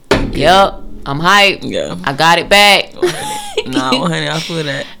like, yep, I'm hyped. Yeah. I got it back. No, honey, I feel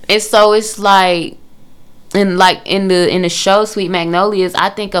that. And so it's like, and like in the show Sweet Magnolias,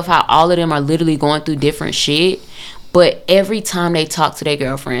 I think of how all of them are literally going through different shit. But every time they talk to their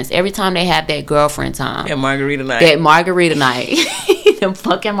girlfriends, every time they have that girlfriend time, That margarita night, them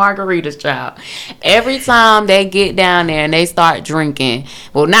fucking margaritas, child. Every time they get down there and they start drinking,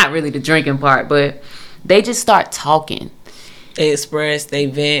 well, not really the drinking part, but they just start talking. They express, they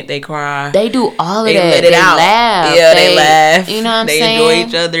vent, they cry. They do all of they that. Let it out. Laugh. Yeah, they laugh. You know what I'm they saying? They enjoy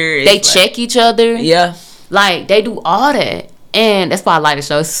each other. They check each other. Yeah. Like, they do all that. And that's why I like the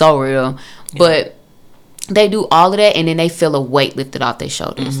show. It's so real. Yeah. But they do all of that, and then they feel a weight lifted off their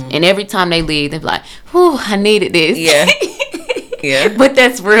shoulders. And every time they leave, they're like, whew, I needed this. Yeah. Yeah. But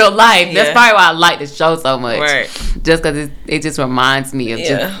that's real life. That's probably why I like the show so much. Right. Just because it just reminds me of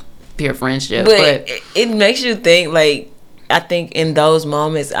just pure friendship. But it makes you think, like, I think in those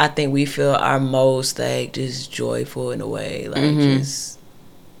moments, I think we feel our most, like, just joyful in a way. Like, just...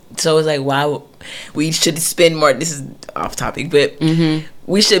 So it's like, why we should spend more... This is off topic, but...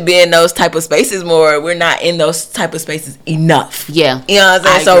 We should be in those type of spaces more. We're not in those type of spaces enough. Yeah. You know what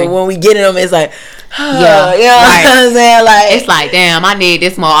I'm saying? So when we get in them, it's like... yeah. You know what I'm saying? Like, it's like, damn, I need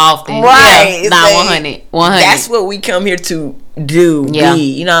this more often. Right. Yeah. Not 100. That's what we come here to do.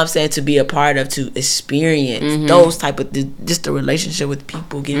 Be, you know what I'm saying? To be a part of, to experience those type of... Just the relationship with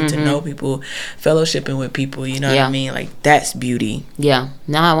people, getting to know people, fellowshipping with people. You know what I mean? Like, that's beauty. Yeah.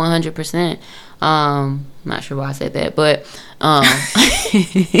 Not 100%. Not sure why I said that, but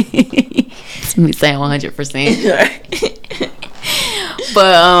it's me saying 100%.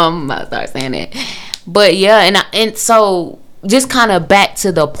 But I'm about to start saying that. But yeah, and so just kind of back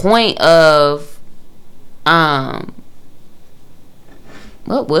to the point of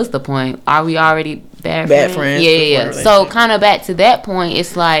what was the point? Are we already bad friends? Yeah. So kind of back to that point,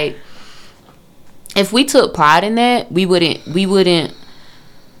 it's like, if we took pride in that, we wouldn't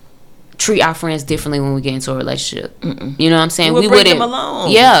treat our friends differently when we get into a relationship. You know what I'm saying? We bring them along.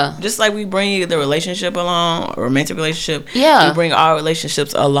 Yeah. Just like we bring the relationship along, a romantic relationship. Yeah. We bring our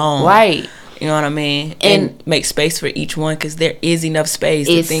relationships along. Right. You know what I mean? And make space for each one, because there is enough space.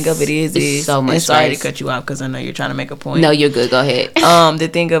 The thing of it is so much and sorry space. to cut you off because I know you're trying to make a point. No, you're good. Go ahead. The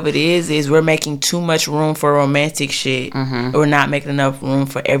thing of it is we're making too much room for romantic shit. We're not making enough room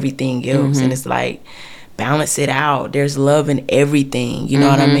for everything else. And it's like, balance it out. There's love in everything. You know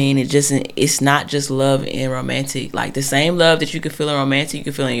what I mean? It's not just love in romantic. Like, the same love that you can feel in romantic, you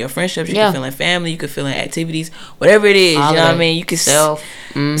can feel in your friendships, you can feel in family, you can feel in activities, whatever it is. All you know what that. I mean? You can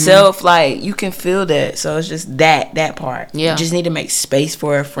Self. like, you can feel that. So it's just that part. Yeah. You just need to make space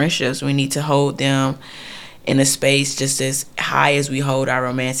for our friendships. We need to hold them in a space just as high as we hold our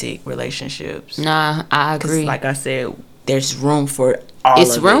romantic relationships. Nah, I agree. Like I said, there's room for all of it.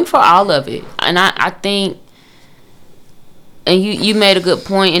 It's room for all of it. And I think, and you made a good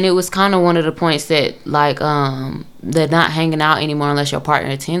point, and it was kind of one of the points that, like, they're not hanging out anymore unless your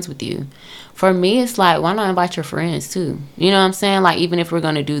partner attends with you. For me, it's like, why not invite your friends too? You know what I'm saying? Like, even if we're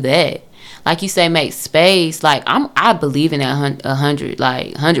gonna do that, like you say, make space. Like, I believe in that 100,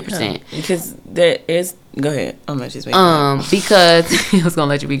 like 100%. Because there is. Go ahead. I'm not just making because I was gonna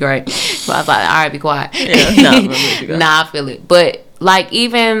let you be great, but I was like, all right, be quiet. Yeah, nah, I feel it. But like,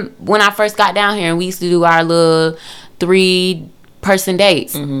 even when I first got down here and we used to do our little 3-person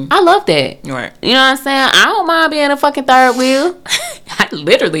dates, I love that. Right. You know what I'm saying? I don't mind being a fucking third wheel. I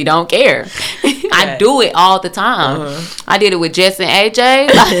literally don't care. I do it all the time. I did it with Jess and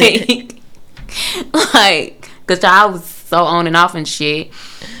AJ, like, cause I was so on and off and shit.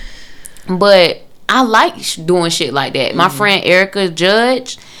 But I like doing shit like that. My friend Erica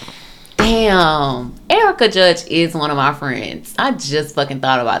Judge, damn, Erica Judge is one of my friends. I just fucking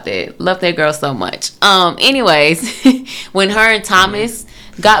thought about that. Love that girl so much. Anyways, when her and Thomas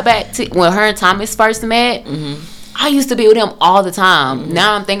when her and Thomas first met, I used to be with him all the time.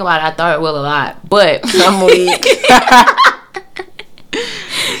 Now I'm thinking about it, I third wheel a lot, but I'm weak.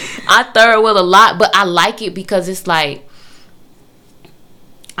 I third wheel a lot, but I like it because it's like,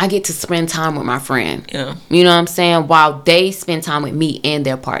 I get to spend time with my friend. Yeah. You know what I'm saying? While they spend time with me and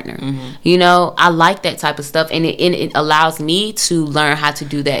their partner. You know, I like that type of stuff, and it allows me to learn how to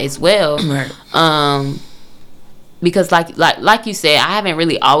do that as well. Right. Because like you said, I haven't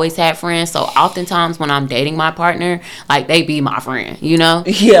really always had friends, so oftentimes when I'm dating my partner, like, they be my friend, you know?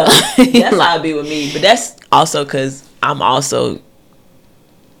 Yeah. That's how it be with me. But that's also because I'm also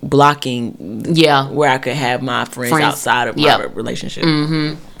blocking where I could have my friends outside of my relationship.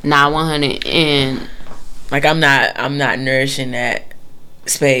 Nah, 100. And like, I'm not nourishing that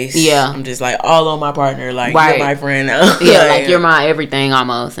space. Yeah. I'm just like all on my partner, like, right. You're my friend now. Yeah, like you're my everything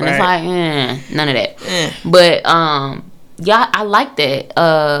almost. And it's like, none of that. But yeah, I like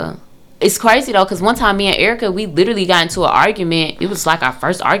that. It's crazy though, because one time me and Erica, we literally got into an argument. It was like our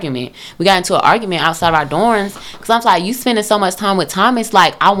first argument. We got into an argument outside of our dorms because I'm like, you spending so much time with Thomas,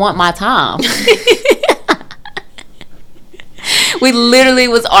 like, I want my time. We literally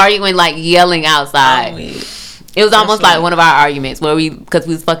was arguing, like, yelling outside. It was almost like one of our arguments where because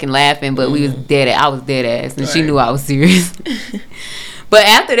we was fucking laughing, but we was I was dead ass, and she knew I was serious. But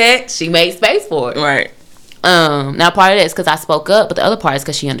after that, she made space for it. Right. Now part of that is because I spoke up, but the other part is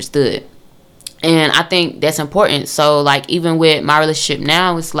because she understood. And I think that's important. So, like, even with my relationship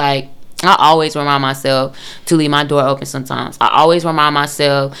now, it's like, I always remind myself to leave my door open sometimes. I always remind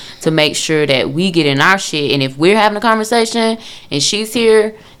myself to make sure that we get in our shit. And if we're having a conversation and she's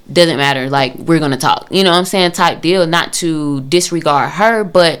here, doesn't matter. Like, we're going to talk. You know what I'm saying? Type deal. Not to disregard her,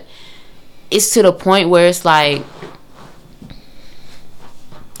 but it's to the point where it's like,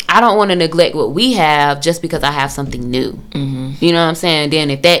 I don't want to neglect what we have just because I have something new. You know what I'm saying? Then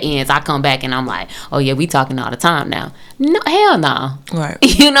if that ends, I come back and I'm like, oh yeah, we talking all the time now. No, hell no. Right.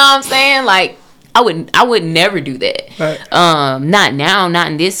 You know what I'm saying? Like, I would never do that. Right. Not now, not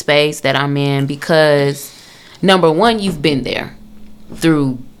in this space that I'm in, because number one, you've been there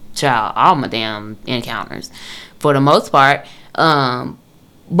through all my damn encounters for the most part.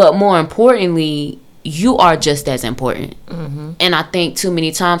 But more importantly, you are just as important. And I think too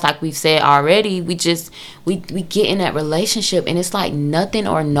many times, like we've said already, we get in that relationship and it's like nothing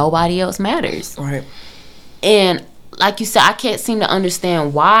or nobody else matters. Right. And like you said, I can't seem to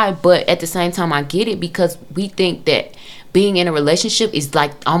understand why, but at the same time I get it, because we think that being in a relationship is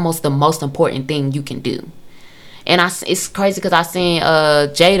like almost the most important thing you can do. And it's crazy because I seen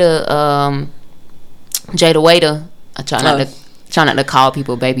Jada Waiter. I try not to call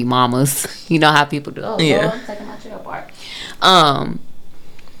people baby mamas. You know how people do. Oh, yeah. I'm taking my chair apart.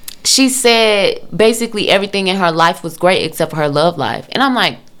 She said basically everything in her life was great except for her love life. And I'm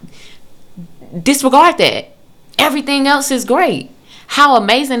like, disregard that. Everything else is great. How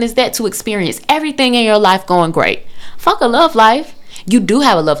amazing is that to experience everything in your life going great? Fuck a love life. You do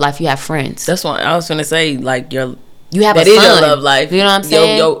have a love life. You have friends. That's what I was gonna say. Like you have that a is son. your love life. You know what I'm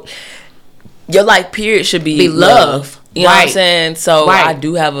saying? Your life period should be love. You know what I'm saying? So I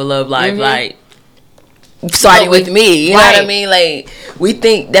do have a love life. Like starting with me. You know what I mean? Like we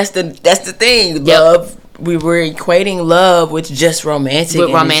think that's the thing. Love. We were equating love with just romantic.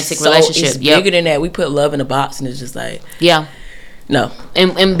 With romantic relationship. It's bigger than that. We put love in a box, and it's just like no.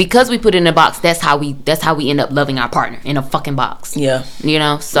 And because we put it in a box, that's how we end up loving our partner in a fucking box. Yeah. You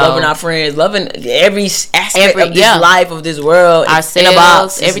know, so loving our friends, loving every aspect of this life, of this world, ourselves, in a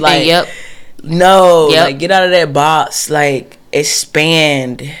box, everything. Like, like get out of that box, like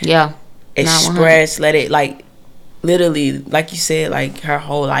expand. Yeah. Express, let it, like literally, like you said, like her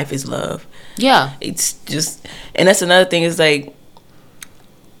whole life is love. Yeah. It's just, and that's another thing, is like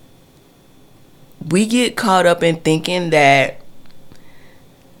we get caught up in thinking that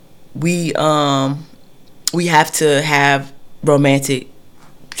we have to have romantic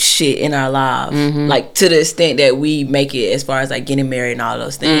shit in our lives, like to the extent that we make it as far as like getting married and all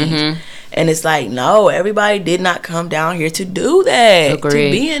those things. And it's like, no, everybody did not come down here to do that. Agreed.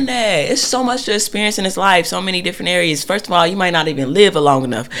 To be in that. It's so much to experience in this life, so many different areas. First of all, you might not even live long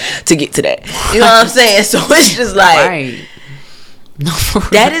enough to get to that. You know what I'm saying? So it's just like no,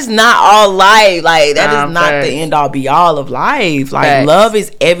 that is not all life. Like that is not the end all be all of life. Like love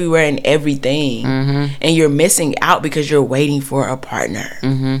is everywhere and everything, and you're missing out because you're waiting for a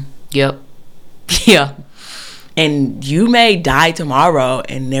partner. Yep. Yeah. And you may die tomorrow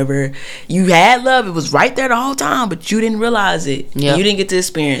and never, you had love, it was right there the whole time, but you didn't realize it. Yep. You didn't get to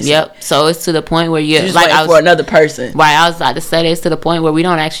experience it. So it's to the point where you're just like for another person. Right, I was about to say it's to the point where we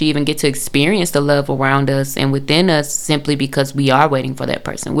don't actually even get to experience the love around us and within us, simply because we are waiting for that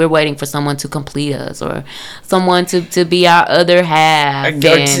person. We're waiting for someone to complete us, or someone to be our other half, or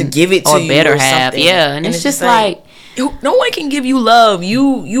to give it to you, better or half. Something. Yeah, and it's just like no one can give you love.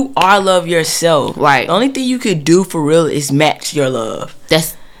 You are love yourself. Right. The only thing you could do for real is match your love.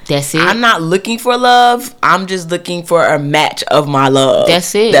 That's it. I'm not looking for love. I'm just looking for a match of my love.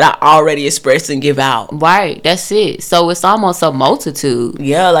 That's it. That I already express and give out. Right. That's it. So it's almost a multitude.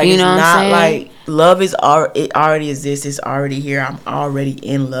 Yeah, like you know, it's not like love is it already exists. It's already here. I'm already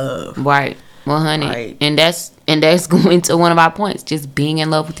in love. Right. 100. Right. And that's going to one of our points, just being in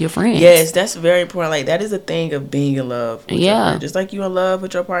love with your friends. Yes, that's very important. Like that is a thing of being in love with your friend. Just like you in love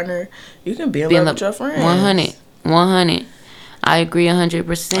with your partner, you can be in love with your friends. 100. I agree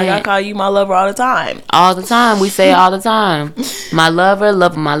 100%. Like I call you my lover all the time. All the time. We say it all the time. My lover,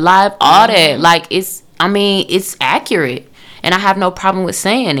 love of my life, all that. Like it's accurate. And I have no problem with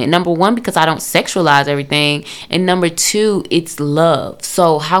saying it. Number one, because I don't sexualize everything. And number two, it's love.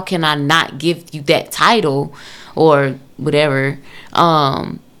 So how can I not give you that title or whatever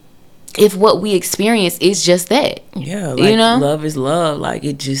if what we experience is just that? Yeah, like love is love. Like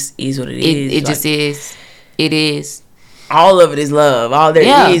it just is what it is. It just is. It is. All of it is love. All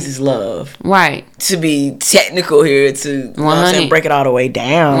there is love. Right. To be technical here, to you know what I'm saying, break it all the way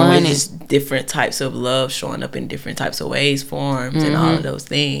down. It's just different types of love showing up in different types of ways, forms, and all of those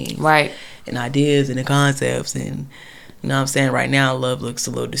things. Right. And ideas and the concepts. And you know what I'm saying? Right now, love looks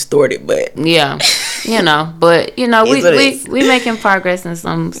a little distorted, but yeah. But we making progress in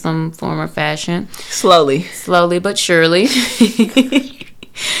some form or fashion. Slowly but surely.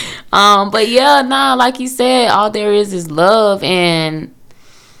 But like you said, all there is love, and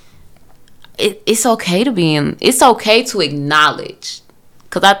it's okay to it's okay to acknowledge,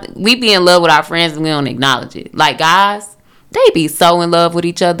 because we be in love with our friends and we don't acknowledge it. Like guys, they be so in love with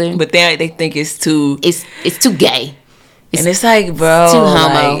each other, but they think it's too gay. And it's like, bro, too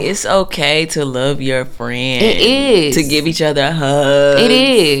homo. Like, it's okay to love your friend. It is. To give each other a hug. It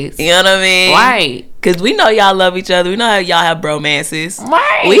is. You know what I mean? Right. Because we know y'all love each other. We know how y'all have bromances.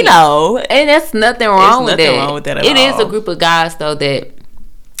 Right. We know. And there's nothing wrong with that. There's nothing wrong with that at all. It is a group of guys, though, that...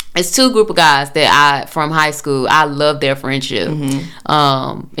 It's two group of guys that from high school, I love their friendship.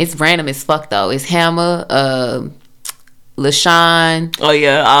 It's random as fuck, though. It's Hammer, LaShawn. Oh,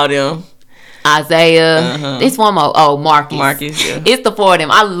 yeah. All them. Isaiah. It's one more. Oh, Marcus. Yeah. It's the four of them.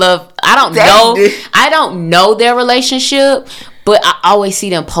 I don't know their relationship, but I always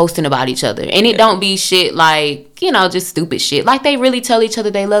see them posting about each other, and it don't be shit like just stupid shit. Like they really tell each other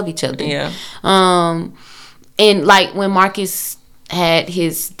they love each other. Yeah. And like when Marcus had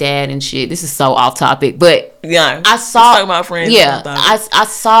his dad and shit. This is so off topic, but yeah, I saw talking about friends. Yeah, I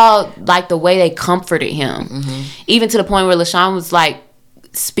saw like the way they comforted him, even to the point where LaShawn was like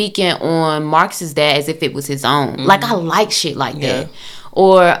speaking on Marcus's dad as if it was his own. Like I like shit like that.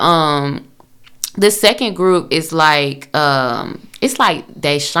 Or The second group is like it's like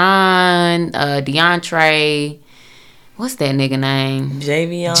Deshaun, DeAndre. What's that nigga name?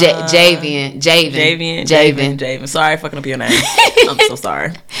 Javion. Javen. Sorry, fucking up your name. I'm so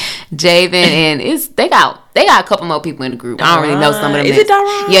sorry. Javen, and they got a couple more people in the group. I don't really know some of them. Is it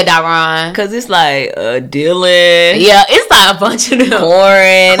Daron? Yeah, Daron. Cause it's like Dylan. Yeah, it's like a bunch of them.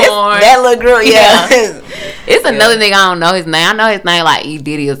 Corn. That little girl. Yeah. It's another nigga, I don't know his name. I know his name like E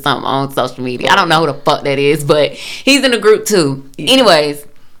Diddy or something on social media. I don't know who the fuck that is, but he's in the group too. Yeah. Anyways,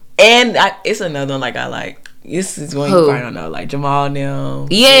 and it's another one like I like. This is one you probably don't know, like Jamal now.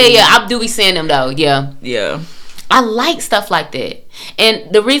 Yeah. I do be seeing them though. Yeah. I like stuff like that.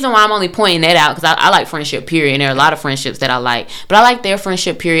 And the reason why I'm only pointing that out, because I like friendship, period. And there are a lot of friendships that I like. But I like their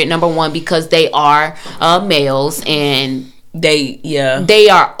friendship, period, number one, because they are males and they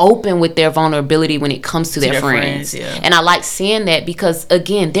are open with their vulnerability when it comes to their friends. And I like seeing that because,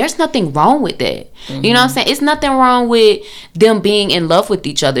 again, there's nothing wrong with that. Mm-hmm. You know what I'm saying? It's nothing wrong with them being in love with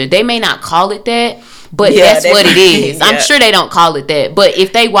each other. They may not call it that, but that's what it is. I'm sure they don't call it that. But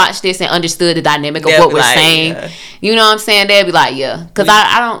if they watched this and understood the dynamic of what we're saying, you know what I'm saying? They'd be like, yeah. Because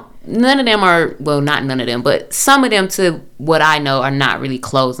I don't, none of them are, well, not none of them, but some of them, to what I know, are not really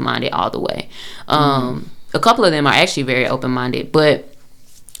closed-minded all the way. A couple of them are actually very open-minded. But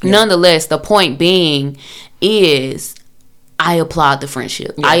nonetheless, the point being is, I applaud the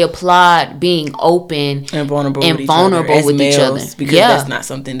friendship. I applaud being open and vulnerable with each other. Because that's not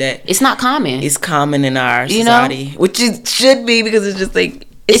something that... It's not common. It's common in our society. Which it should be, because it's just like...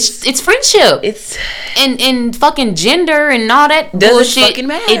 It's friendship. It's and fucking gender and all that bullshit. Fucking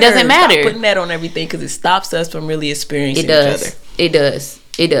matter. It doesn't matter. Stop putting that on everything, because it stops us from really experiencing each other. It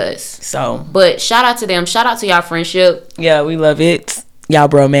does. So... But shout out to them. Shout out to y'all friendship. Yeah, we love it. Y'all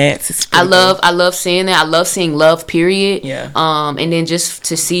bromance. I love seeing that. I love seeing love, period. Yeah. And then just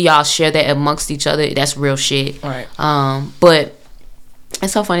to see y'all share that amongst each other, that's real shit. Right. But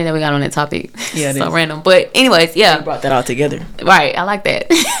it's so funny that we got on that topic. Yeah, so random. But anyways, yeah. We brought that all together. Right. I like that.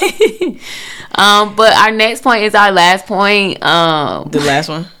 But our next point is our last point. The last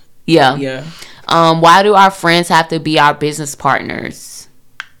one? Yeah. Yeah. Why do our friends have to be our business partners?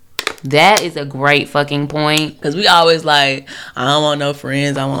 That is a great fucking point. Because we always like, I don't want no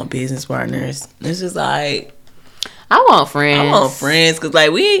friends, I want business partners. It's just like, I want friends. Because like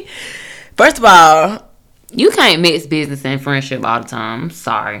first of all, you can't mix business and friendship all the time. I'm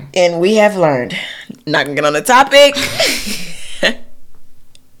sorry. And we have learned. Not gonna get on the topic.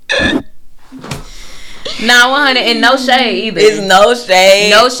 Nah, 100, and no shade either. It's no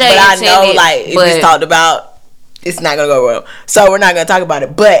shade. No shade. But I know, like, if it's talked about, it's not gonna go well. So we're not gonna talk about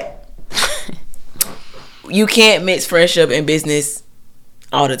it. But you can't mix friendship and business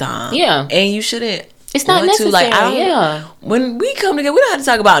all the time. Yeah. And you shouldn't. It's not necessary. Like, when we come together, we don't have to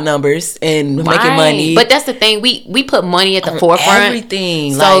talk about numbers and making money. But that's the thing. We put money at the forefront.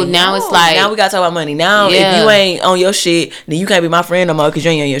 Everything. So like, now it's like, now we gotta talk about money. Now if you ain't on your shit, then you can't be my friend no more because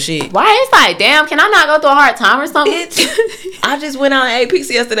you ain't on your shit. Right? It's like, damn, can I not go through a hard time or something? I just went out and ate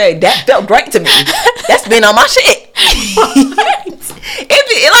pizza yesterday. That felt great to me. That's been on my shit.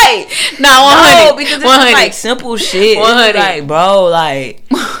 No, because it's like simple shit. It's like, bro, like,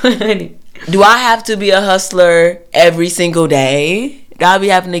 do I have to be a hustler every single day? Do I be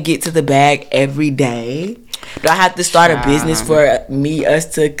having to get to the bag every day? Do I have to start a business for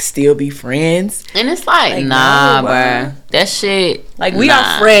us to still be friends? And it's like nah, bro. That shit. Like, we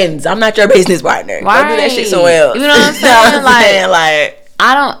are friends. I'm not your business partner. Right. Go do that shit somewhere else. You know what I'm saying? Like,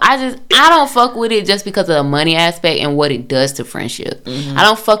 I don't fuck with it just because of the money aspect and what it does to friendship. Mm-hmm. I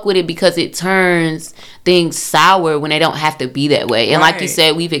don't fuck with it because it turns things sour when they don't have to be that way. And like you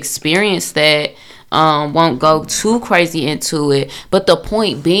said, we've experienced that. Won't go too crazy into it, but the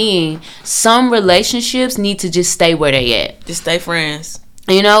point being, some relationships need to just stay where they at. Just stay friends.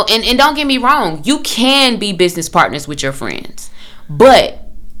 You know, and don't get me wrong, you can be business partners with your friends, but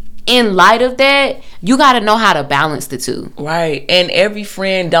in light of that, you got to know how to balance the two. Right. And every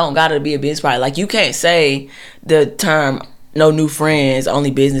friend don't got to be a business partner. Like, you can't say the term no new friends,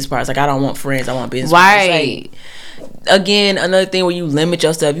 only business partners. Like, I don't want friends, I want business partners. Like, again, another thing where you limit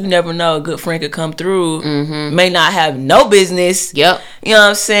yourself. You never know, a good friend could come through, may not have no business, you know what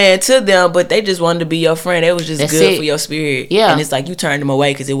I'm saying, to them, but they just wanted to be your friend. It was just good for your spirit. And it's like you turned them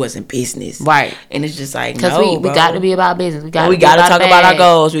away because it wasn't business. Right. And it's just like, because we got to be about business. We got to talk about our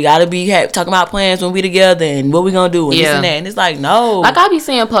goals. We got to be talking about plans when we together and what we gonna do and this and that. And it's like, no. Like, I be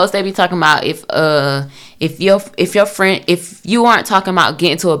seeing posts, they be talking about if your friend, if you aren't talking about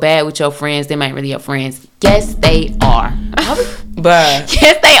getting to a bag with your friends, they ain't really your friends. Yes, they are. Bruh.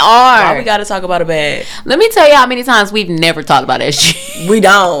 Yes, they are. Why we gotta talk about a bag? Let me tell you how many times we've never talked about that shit. We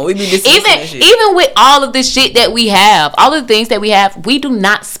don't. We be dismissing that shit. Even with all of the shit that we have, all of the things that we have, we do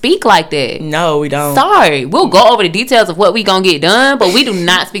not speak like that. No, we don't. Sorry. We'll go over the details of what we gonna get done, but we do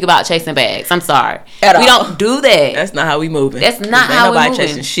not speak about chasing bags. I'm sorry. At we all. don't do that. That's not how we moving. That's not Ain't how we nobody moving.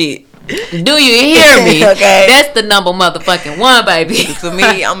 chasing shit. Do you hear me? Okay. That's the number motherfucking one, baby. For me,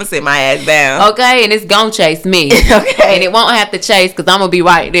 I'm gonna sit my ass down. Okay, and it's gonna chase me. Okay. And it won't have to chase because I'm gonna be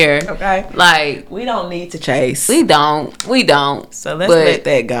right there. Okay. Like, We don't need to chase. we don't. So let's But, let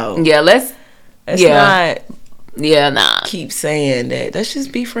that go. Yeah, let's Let's not nah. keep saying that. Let's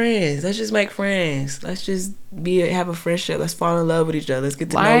just be friends. Let's just make friends. Let's just have a friendship. Let's fall in love with each other. Let's get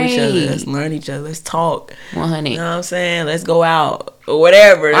to know each other. Right. Let's learn each other. Let's talk. 100. You know what I'm saying? Let's go out or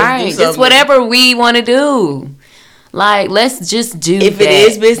whatever. Let's do Right, just something. whatever we want to do. Like, let's just do If that.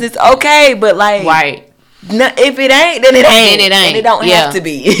 it is business, okay. But like, Right. no, if it ain't, then it ain't. Then it ain't. And it don't Yeah. have to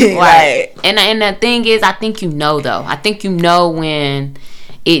be. Right. Like, And the thing is, I think though. I think when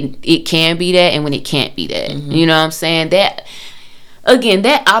it can be that and when it can't be that. Mm-hmm. You know what I'm saying? That again,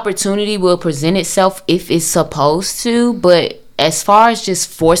 that opportunity will present itself if it's supposed to, but as far as just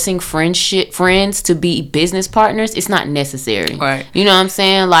forcing friends to be business partners, it's not necessary. Right. You know what I'm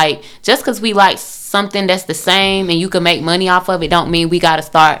saying? Like, just because we like something that's the same and you can make money off of it, don't mean we got to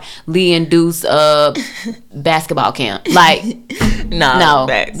start Lee and Deuce basketball camp. Like, no,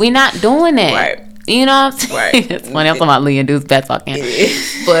 facts. we not doing that. Right. You know what I'm saying? Right. It's funny. I'm talking about Lee and Deuce basketball camp.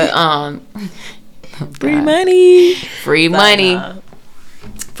 But free God. money. Free money. Nah.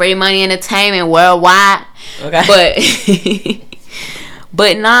 Free money entertainment worldwide. Okay.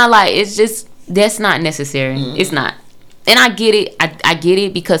 But nah, like, it's just, that's not necessary. It's not. And I get it. I get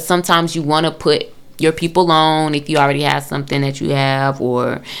it because sometimes you want to put your people on if you already have something that you have,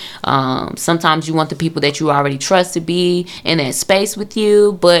 or sometimes you want the people that you already trust to be in that space with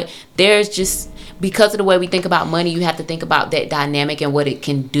you. But there's just, because of the way we think about money, you have to think about that dynamic and what it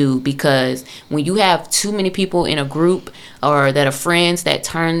can do. Because when you have too many people in a group or that are friends that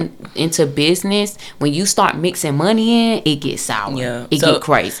turn into business, when you start mixing money in, it gets sour. Yeah. It So- get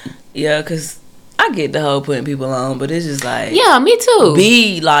crazy. Yeah, because I get the whole putting people on, but it's just like, Yeah, me too.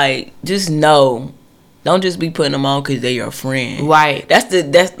 be like, just know. Don't just be putting them on because they're your friend. Right. That's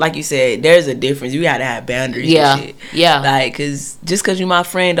like you said, there's a difference. You gotta have boundaries Yeah. and shit. Yeah. Like, cause just cause you my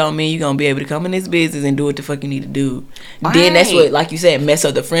friend don't mean you gonna be able to come in this business and do what the fuck you need to do. Then that's Right. what, like you said, mess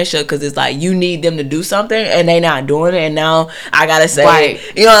up the friendship, cause it's like you need them to do something and they not doing it, and now I gotta say, Right.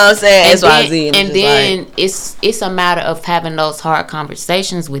 you know what I'm saying? And XYZ. then, And and it's then like, it's a matter of having those hard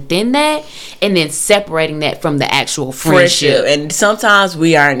conversations within that, and then separating that from the actual friendship. and sometimes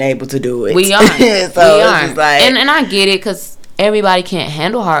we aren't able to do it. We aren't. So We it's aren't. just like, And I get it because everybody can't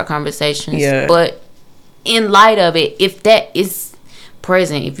handle hard conversations. Yeah. But in light of it, if that is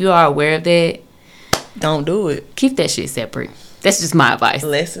present, if you are aware of that, don't do it. keep that shit separate. That's just my advice.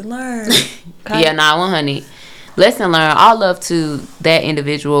 Lesson learned. Yeah, nah, 100. Lesson learned. All love to that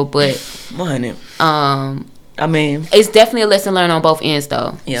individual, but 100. I mean, it's definitely a lesson learned on both ends,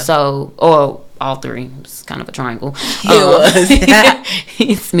 though. Yeah. So, or all three. It's kind of a triangle. It was.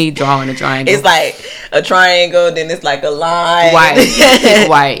 It's me drawing a triangle. it's like a triangle, then it's like a line. White.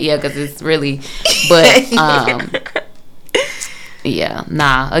 White. Yeah, because it's really. But yeah,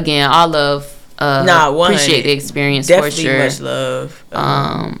 nah. Again, all love. Appreciate the experience Definitely for sure. much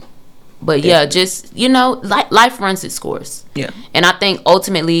love. But yeah, just, you know, life runs its course. Yeah. And I think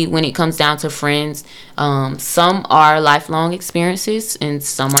ultimately when it comes down to friends, some are lifelong experiences and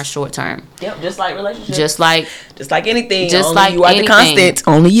some are short term. Yep, just like relationships. Just like anything. just only like you are anything. the constant.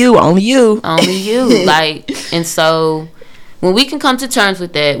 Only you. only you. Like, and so when we can come to terms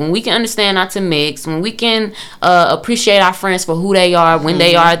with that, when we can understand not to mix, when we can appreciate our friends for who they are, when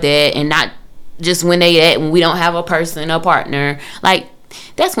they are that, and not just when they at, when we don't have a person, a partner, like,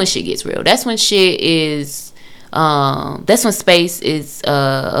 that's when shit gets real. That's when shit is that's when space is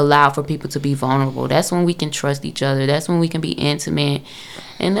allowed for people to be vulnerable. That's when we can trust each other. That's when we can be intimate.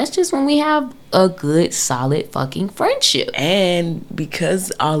 And that's just when we have a good, solid fucking friendship. And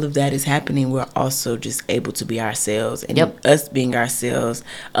because all of that is happening, we're also just able to be ourselves. And Yep. us being ourselves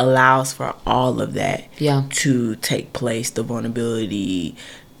allows for all of that Yeah. to take place. The vulnerability,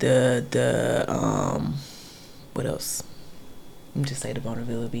 the what else? Let me just say the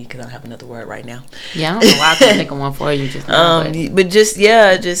vulnerability because I don't have another word right now. Yeah, I don't know why I couldn't think of one for you just now. But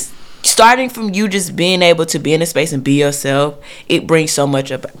just starting from you just being able to be in a space and be yourself, it brings so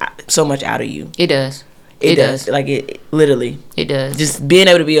much out of you. It does. It does. Like it literally. It does. Just being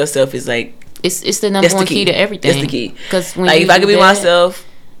able to be yourself is like It's the number that's one the key to everything. That's the key. Because Like if I could be myself,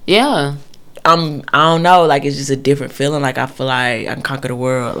 yeah, I don't know, like it's just a different feeling. Like I feel like I can conquer the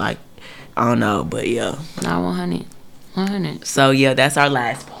world. Like I don't know, but yeah. Nah, 100. So yeah, that's our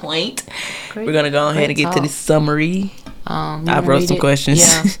last point. We're gonna go ahead and get to the summary. I wrote some questions.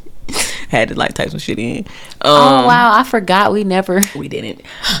 Yeah. Had to like type some shit in. Oh wow, I forgot we didn't.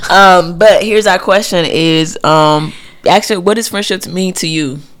 But here's our question: is actually, what does friendship mean to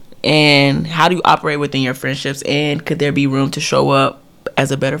you, and how do you operate within your friendships, and could there be room to show up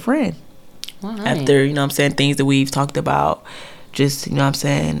as a better friend 100. after, you know what I'm saying, things that we've talked about? Just, you know what I'm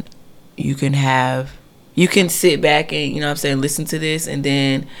saying, you can sit back and, you know what I'm saying, listen to this, and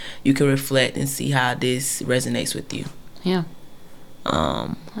then you can reflect and see how this resonates with you. Yeah.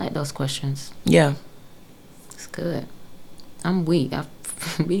 I like those questions. Yeah. It's good. I'm weak.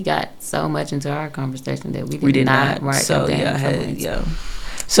 We got so much into our conversation that we did not write so down. yeah.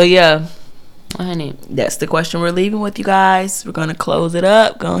 So yeah, 100. that's the question we're leaving with, you guys. We're gonna close it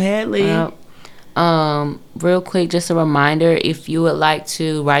up. Go ahead, Lee. Real quick, just a reminder, if you would like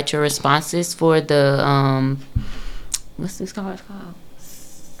to write your responses for the what's this card called?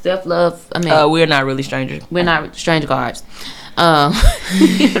 Self-love. We're not really strangers. We're not stranger cards.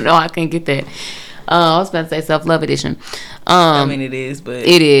 You know, I can't get that. I was about to say self-love edition. It is, but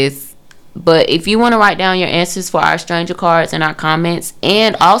it is. But if you want to write down your answers for our stranger cards and our comments,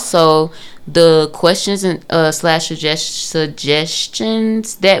 and also the questions and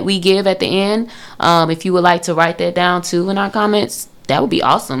suggestions that we give at the end, if you would like to write that down too in our comments, that would be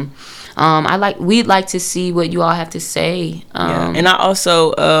awesome. We'd like to see what you all have to say. And I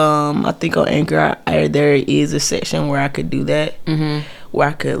also I think on Anchor there is a section where I could do that, where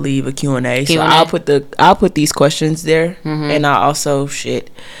I could leave a Q&A. So I'll put these questions there, and I also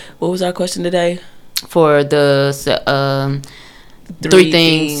what was our question today? For the three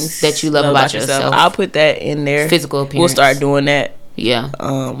things that you love about yourself. I'll put that in there. Physical appearance. We'll start doing that. Yeah.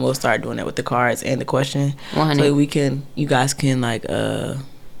 We'll start doing that with the cards and the question. 100. So you guys can like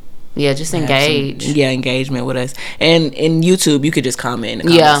just engage. Engagement with us. And in YouTube, you could just comment in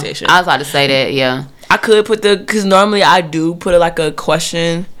the comment section. I was about to say that. Yeah, I could put because normally I do put like a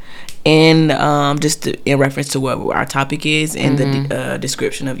question in just in reference to what our topic is in the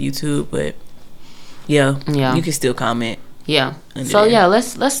description of YouTube, but you can still comment. Yeah. So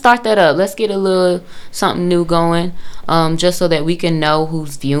let's start that up. Let's get a little something new going, just so that we can know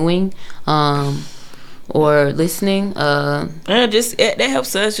who's viewing, or listening. That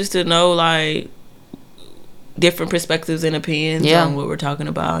helps us just to know like different perspectives and opinions on what we're talking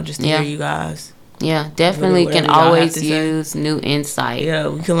about. Just to hear you guys. Yeah, definitely can always use new insight. Yeah,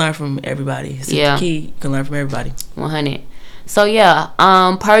 we can learn from everybody. It's the key. You can learn from everybody. 100. So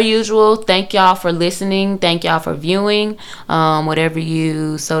per usual, thank y'all for listening. Thank y'all for viewing. Whatever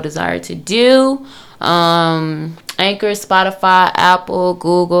you so desire to do. Anchor, Spotify, Apple,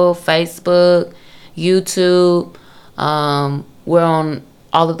 Google, Facebook, YouTube. We're on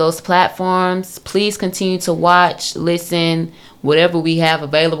all of those platforms. Please continue to watch, listen, whatever we have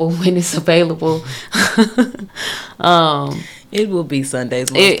available when it's available. It will be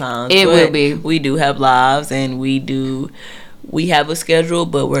Sundays most times. It will be. We do have lives, and we have a schedule,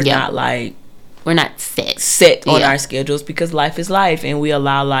 but we're not set on our schedules, because life is life, and we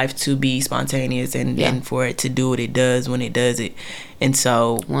allow life to be spontaneous and for it to do what it does when it does it. And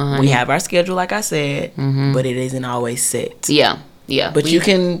so 100. we have our schedule, like I said, but it isn't always set. Yeah. But you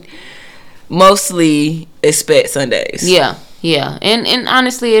can mostly expect Sundays. Yeah, and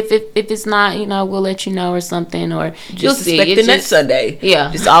honestly, if it's not, we'll let you know or something, or just expect the next Sunday. Yeah,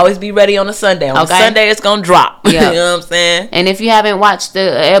 just always be ready on a Sunday. On Sunday, it's gonna drop. Yeah. You know what I'm saying? And if you haven't watched the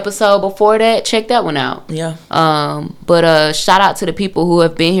episode before that, check that one out. Yeah. But shout out to the people who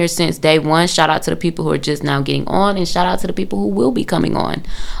have been here since day one. Shout out to the people who are just now getting on, and shout out to the people who will be coming on.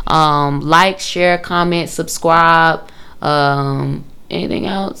 Like, share, comment, subscribe. Anything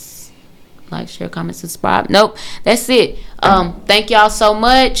else? Like, share, comment, subscribe. Nope, that's it. Thank y'all so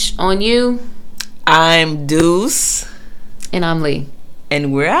much. On you. I'm Deuce. And I'm Lee.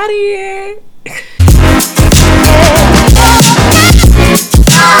 And we're out of here.